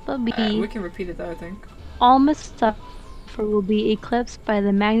 Bubby. We can repeat it though, I think. All Mustafa will be eclipsed by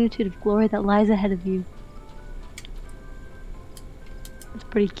the magnitude of glory that lies ahead of you. It's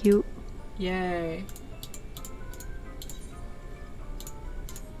pretty cute. Yay.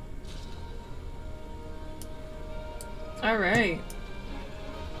 Alright.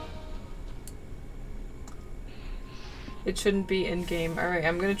 It shouldn't be in-game. Alright,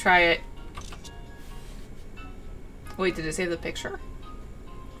 I'm gonna try it. Wait, did it save the picture?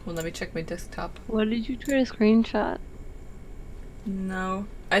 Well, let me check my desktop. What did you try to screenshot? No.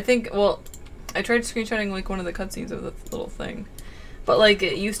 I think, well, I tried screenshotting like one of the cutscenes of the little thing. But like,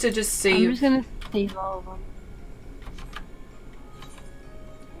 it used to just save... I'm just gonna save all of them.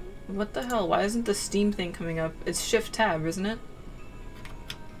 What the hell? Why isn't the Steam thing coming up? It's Shift Tab, isn't it?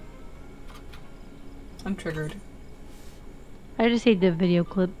 I'm triggered. I just saved the video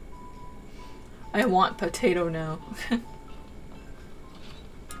clip. I want potato now.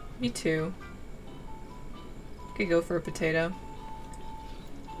 Me too. Could go for a potato.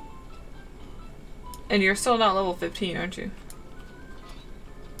 And you're still not level 15, aren't you?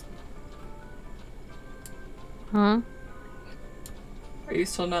 Huh? Are you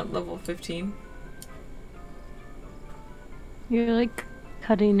still not level 15? You're like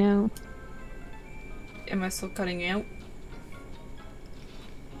cutting out. Am I still cutting out?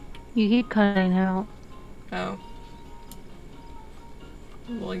 You keep cutting out. Oh.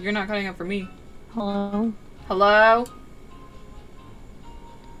 Well, you're not cutting out for me. Hello? Hello?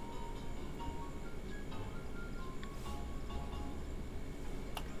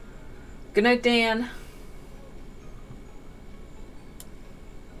 Good night, Dan.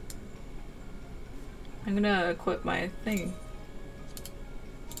 I'm gonna equip my thing.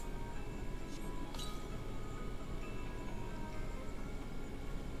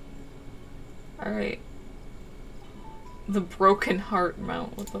 Alright. The broken heart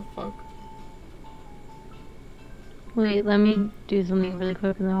mount, what the fuck? Wait, let me do something really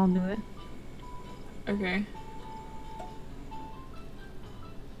quick and then I'll do it. Okay.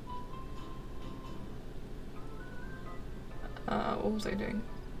 What was I doing?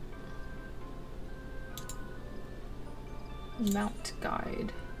 Mount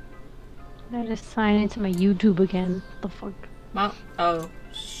guide. I just sign into my YouTube again. What the fuck? Mount. Oh,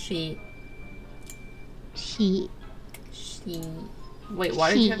 sheet. Sheet. Sheet. Wait,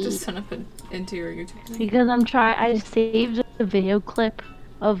 why did you have to sign up into your YouTube thing? Because I saved a video clip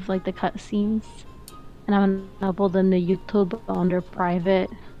of like the cutscenes, and I'm gonna upload them to YouTube under private,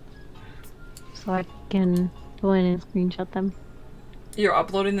 so I can go in and screenshot them You're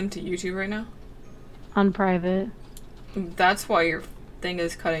uploading them to YouTube right now? on private. That's why your thing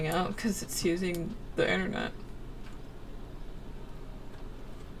is cutting out, because it's using the internet.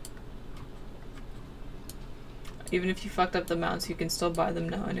 Even if you fucked up the mounts, you can still buy them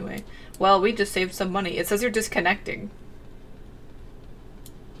now anyway. Well, we just saved some money. It says you're disconnecting.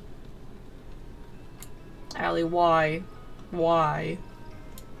 Allie, why? Why?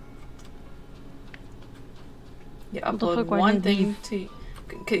 You upload one thing to...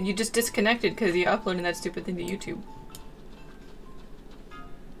 You just disconnected because you uploaded that stupid thing to YouTube.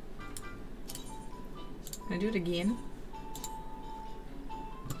 Can I do it again?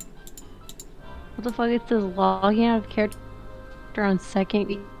 What the fuck is this logging out of character on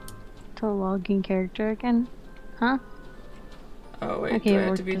second to logging character again? Huh? Oh wait, okay, do I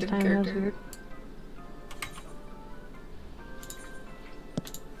have to be a different character?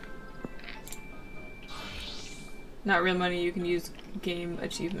 Not real money, you can use game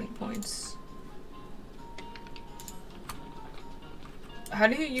achievement points. How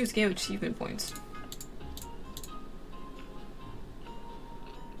do you use game achievement points?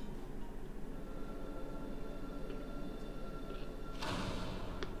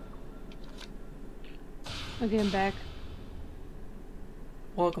 Okay, I'm back.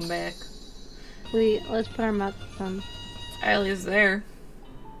 Welcome back. Wait, let's put our map on. Allie is there.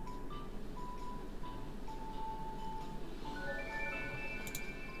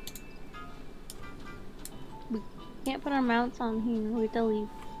 We can't put our mounts on here. We have to leave.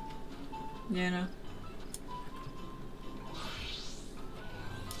 Yeah,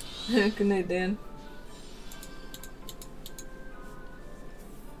 no. Good night, Dan.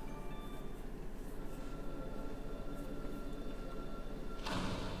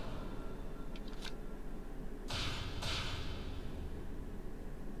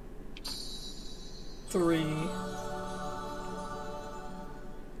 Three.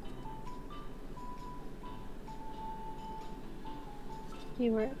 Hey,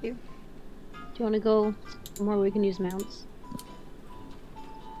 where are you? Do you want to go somewhere we can use mounts?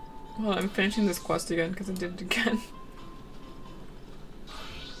 Well, I'm finishing this quest again because I did it again.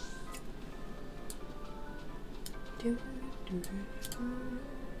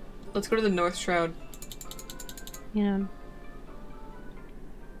 Let's go to the North Shroud. You know.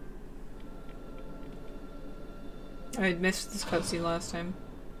 I missed this cutscene last time.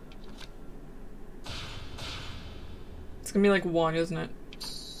 It's gonna be like 1, isn't it?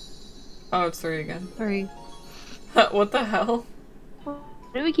 Oh, it's 3 again. 3. What the hell? Why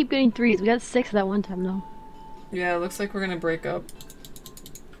do we keep getting 3s? We got 6 that one time though. Yeah, it looks like we're gonna break up.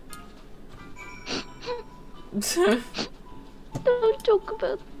 Don't joke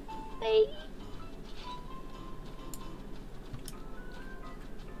about me.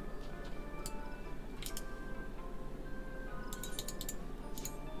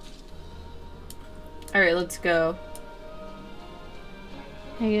 Alright, let's go.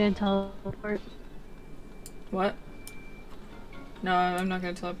 Are you gonna teleport? What? No, I'm not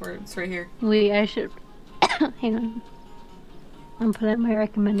gonna teleport. It's right here. Wait, I should... Hang on. I'm putting my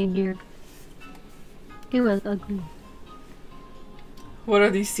recommended gear. It was ugly. What are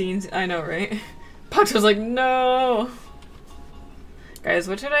these scenes? I know, right? Pacho's like, no! Guys,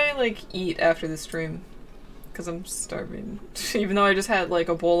 what should I, like, eat after the stream? Because I'm starving. Even though I just had, like,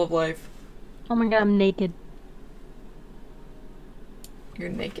 a bowl of life. Oh my god, I'm naked. You're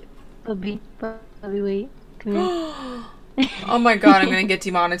naked. Bubby, wait. Come here. Oh my god, I'm gonna get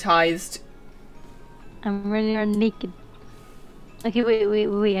demonetized. I'm running around naked. Okay,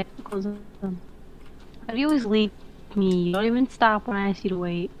 wait. I have to close them. How do you always leave me? You don't even stop when I ask you to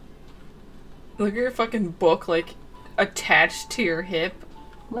wait. Look at your fucking book, like, attached to your hip.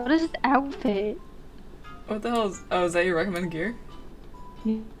 What is this outfit? What the hell is- oh, is that your recommended gear?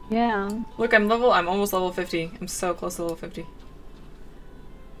 Yeah. Look, I'm almost level 50. I'm so close to level 50.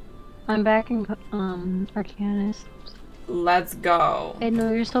 I'm back in, Arcanist. Let's go. I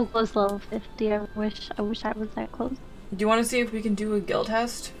know you're so close to level 50. I wish I was that close. Do you want to see if we can do a guild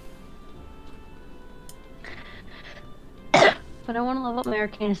test? But I want to level up my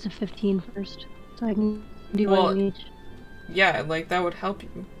Arcanist to 15 first, so I can do one each. Yeah, like, that would help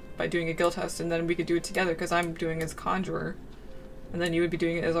you by doing a guild test, and then we could do it together, because I'm doing as Conjurer. And then you would be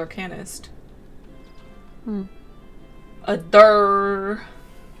doing it as Arcanist. Hmm. A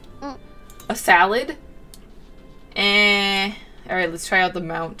salad? Alright, let's try out the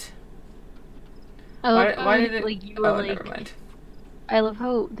mount. Why did it... Like, you were like... never mind. I love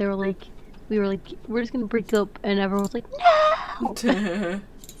how they were like... We were like, we're just gonna break up, and everyone was like, no!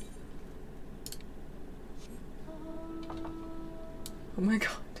 Oh my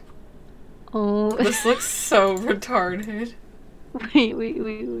god. Oh. This looks so retarded. Wait, we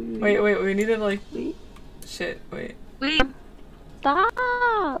need to, like... Wait. Shit, wait. Wait.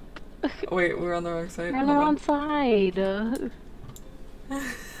 Stop! Wait, we're on the wrong side. We're on the wrong side.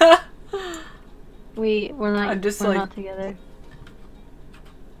 Wait, we're not. I'm just we're like... not together.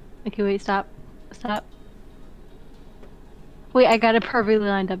 Okay, wait, stop. Stop. Wait, I got it perfectly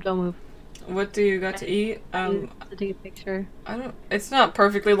lined up. Don't move. What do you got to eat? To take a picture. I don't. It's not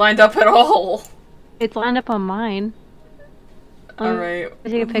perfectly lined up at all. It's lined up on mine. All right.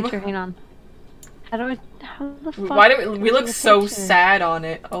 Take a picture. Hang on. How do I? How the fuck? Why do we look so sad on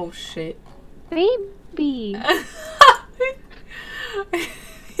it? Oh shit. Baby.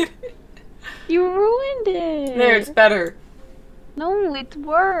 You ruined it. There, it's better. No, it's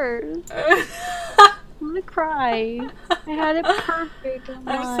worse. I'm gonna cry. I had it perfect.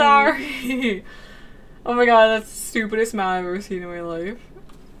 I'm sorry. Oh my god, that's the stupidest mouth I've ever seen in my life.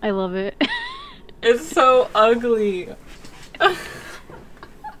 I love it. It's so ugly.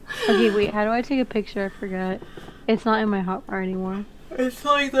 Okay, wait, how do I take a picture? I forgot. It's not in my hotbar anymore. It's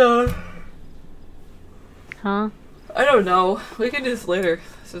like the... Huh? I don't know. We can do this later.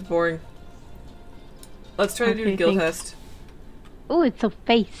 This is boring. Let's try to do a guild test. Oh, it's so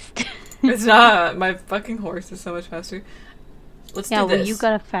faced. It's not. My fucking horse is so much faster. Let's do this. Yeah, well, you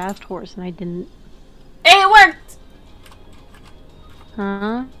got a fast horse and I didn't. Hey, it worked!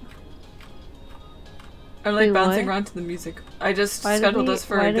 Huh? I like bouncing around to the music. I just scheduled us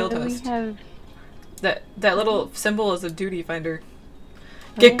for a guild test. That little symbol is a duty finder.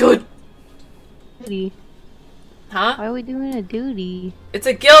 Get good! Duty. Huh? Why are we doing a duty? It's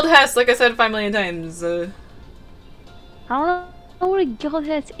a guild test, like I said 5 million times. I don't know what a guild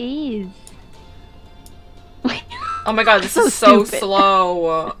test is. Oh my god, this is so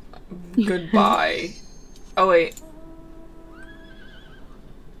slow. Goodbye. Oh wait.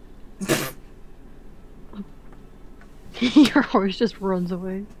 Your horse just runs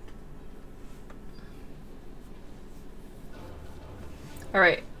away.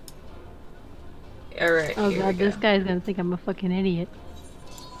 Alright. Alright. Oh god, this guy's gonna think I'm a fucking idiot.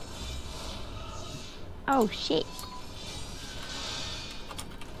 Oh shit.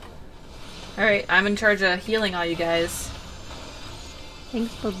 Alright, I'm in charge of healing all you guys.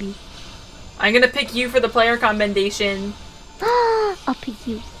 Thanks, Bubby. I'm gonna pick you for the player commendation. I'll pick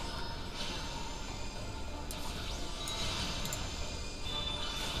you.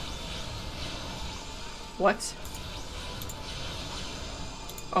 What?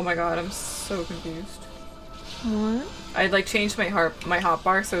 Oh my god, I'm so confused. What? I like changed my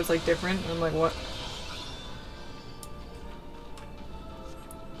hotbar so it's like different. I'm like, what?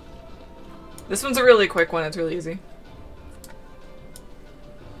 This one's a really quick one, it's really easy.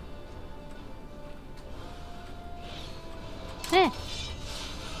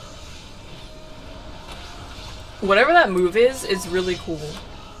 Whatever that move is really cool.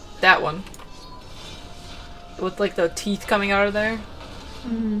 That one. With like the teeth coming out of there.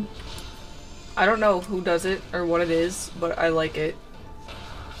 Mm-hmm. I don't know who does it or what it is, but I like it.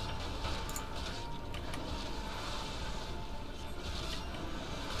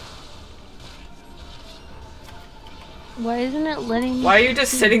 Why isn't it letting me? Why are you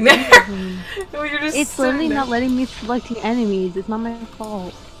just sitting there? No, you're just it's literally not letting me selecting enemies. It's not my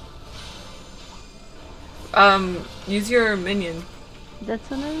fault. Use your minion. That's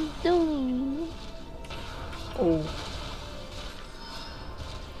what I'm doing. Oh.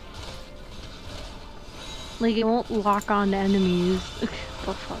 Like, it won't lock on to enemies.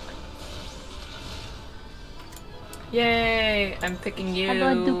 The fuck? Yay! I'm picking you. How do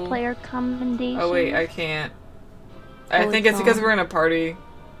I do player commendation? Oh wait, I can't. I think it's because we're in a party.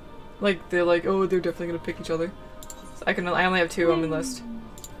 Like, they're like, oh, they're definitely gonna pick each other. So I only have 2 on my list.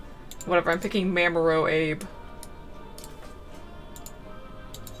 Whatever, I'm picking Mamaro Abe.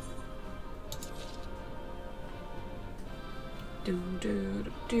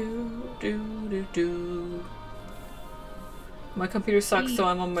 My computer sucks, so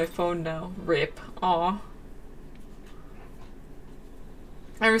I'm on my phone now. Rip. Aw.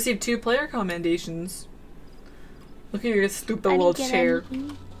 I received 2 player commendations. Look at your stupid little chair.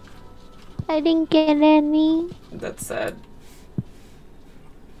 I didn't get any. That's sad.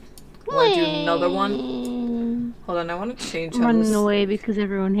 Wanna do another one? Hold on, I want to change how I'm running away because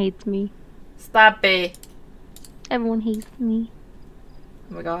everyone hates me. Stop it! Everyone hates me.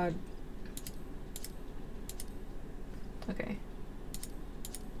 Oh my god. Okay.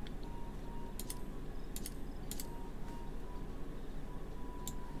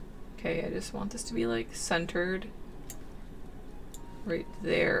 Okay, I just want this to be like centered right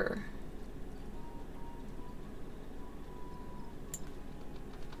there.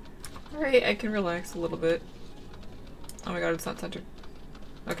 Alright, I can relax a little bit. Oh my god, it's not centered.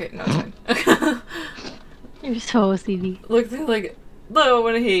 Okay, no, it's fine. You're so OCD. Look, they're like, no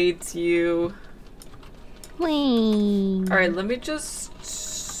one hates you. Alright, let me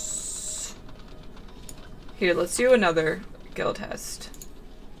just... Here, let's do another guild test.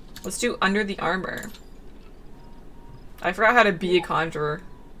 Let's do Under the Armor. I forgot how to be a conjurer.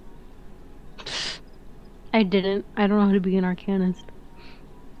 I didn't. I don't know how to be an arcanist.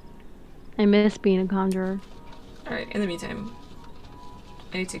 I miss being a conjurer. Alright, in the meantime,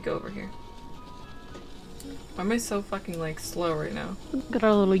 I need to go over here. Why am I so fucking, like, slow right now? Look at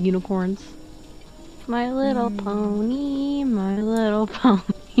our little unicorns. My little pony, my little pony.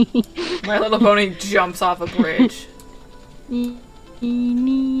 My Little Pony jumps off a bridge. My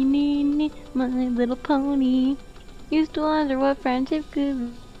little pony used to wonder what friendship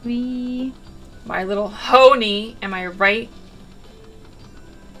could be. My Little Honey, am I right?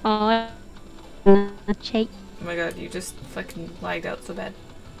 Oh, shake. Oh my god, you just fucking lagged out so bad.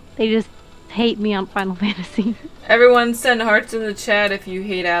 They just hate me on Final Fantasy. Everyone send hearts in the chat if you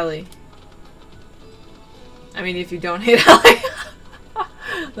hate Allie. I mean, if you don't hate Allie.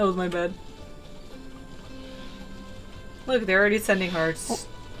 That was my bad. Look, they're already sending hearts.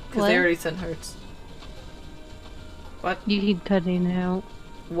 Because they already sent hearts. What? You keep cutting it out.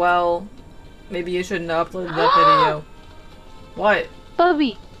 Well, maybe you shouldn't have uploaded that video. What?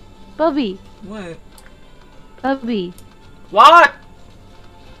 Bubby! Bubby! What? Bubby! What?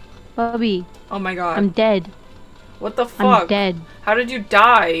 Bubby! Oh my god. I'm dead. What the fuck? I'm dead. How did you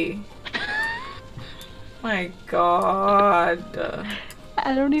die? My god.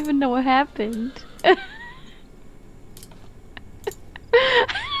 I don't even know what happened.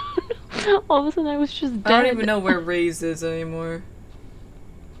 All of a sudden I was just dead. I don't even know where Raze is anymore.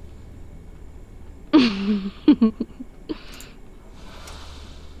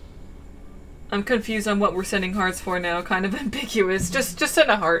 I'm confused on what we're sending hearts for now. Kind of ambiguous. Just send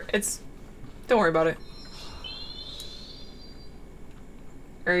a heart. Don't worry about it.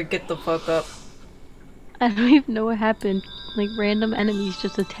 Or get the fuck up. I don't even know what happened. Like, random enemies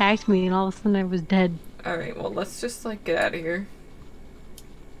just attacked me and all of a sudden I was dead. Alright, well, let's just, like, get out of here.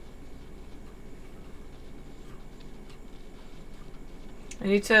 I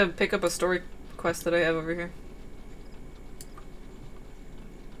need to pick up a story quest that I have over here.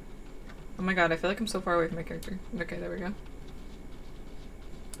 Oh my god, I feel like I'm so far away from my character. Okay, there we go.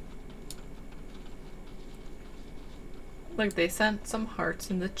 Look, they sent some hearts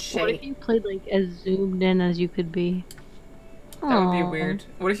in the chat. What if you played, like, as zoomed in as you could be? That would be weird.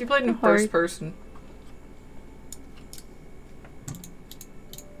 What if you played in first person?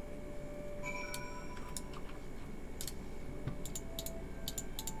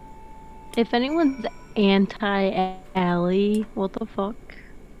 If anyone's anti-Allie, what the fuck?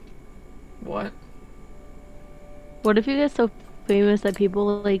 What? What if you get so famous that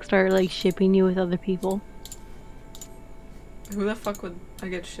people, like, start, like, shipping you with other people? Who the fuck would I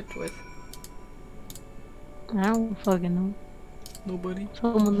get shipped with? I don't fucking know. Nobody.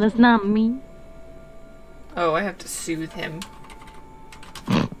 Someone that's not me. Oh, I have to soothe him.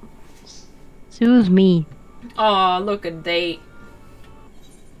 Soothe me. Aw, look a date.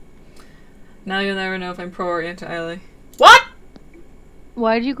 Now you'll never know if I'm pro or anti-Ally. What?!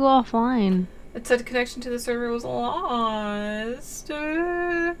 Why'd you go offline? It said connection to the server was lost.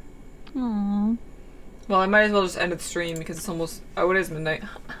 Aww. Well, I might as well just end the stream because it's almost... Oh, it is midnight.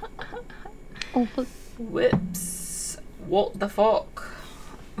 Oh, fuck. Whoops. What the fuck?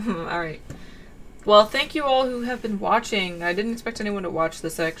 Alright. Well, thank you all who have been watching. I didn't expect anyone to watch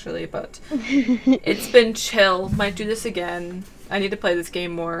this, actually, but... It's been chill. Might do this again. I need to play this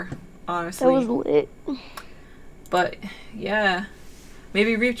game more, honestly. That was lit. But, yeah.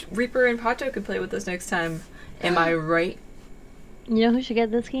 Maybe Reaper and Pato could play with us next time. Am I right? You know who should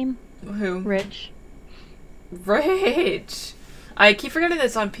get this game? Who? Rich. Rich! I keep forgetting that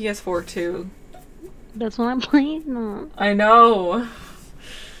it's on PS4 too. That's what I'm playing on. I know.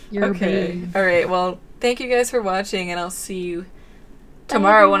 You're okay. Alright, well, thank you guys for watching, and I'll see you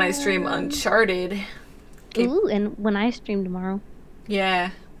tomorrow when I stream Uncharted. Okay. Ooh, and when I stream tomorrow.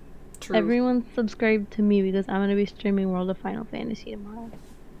 Yeah. True. Everyone subscribe to me because I'm gonna be streaming World of Final Fantasy tomorrow.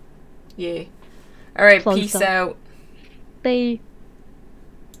 Yeah. Alright, peace out. Bye.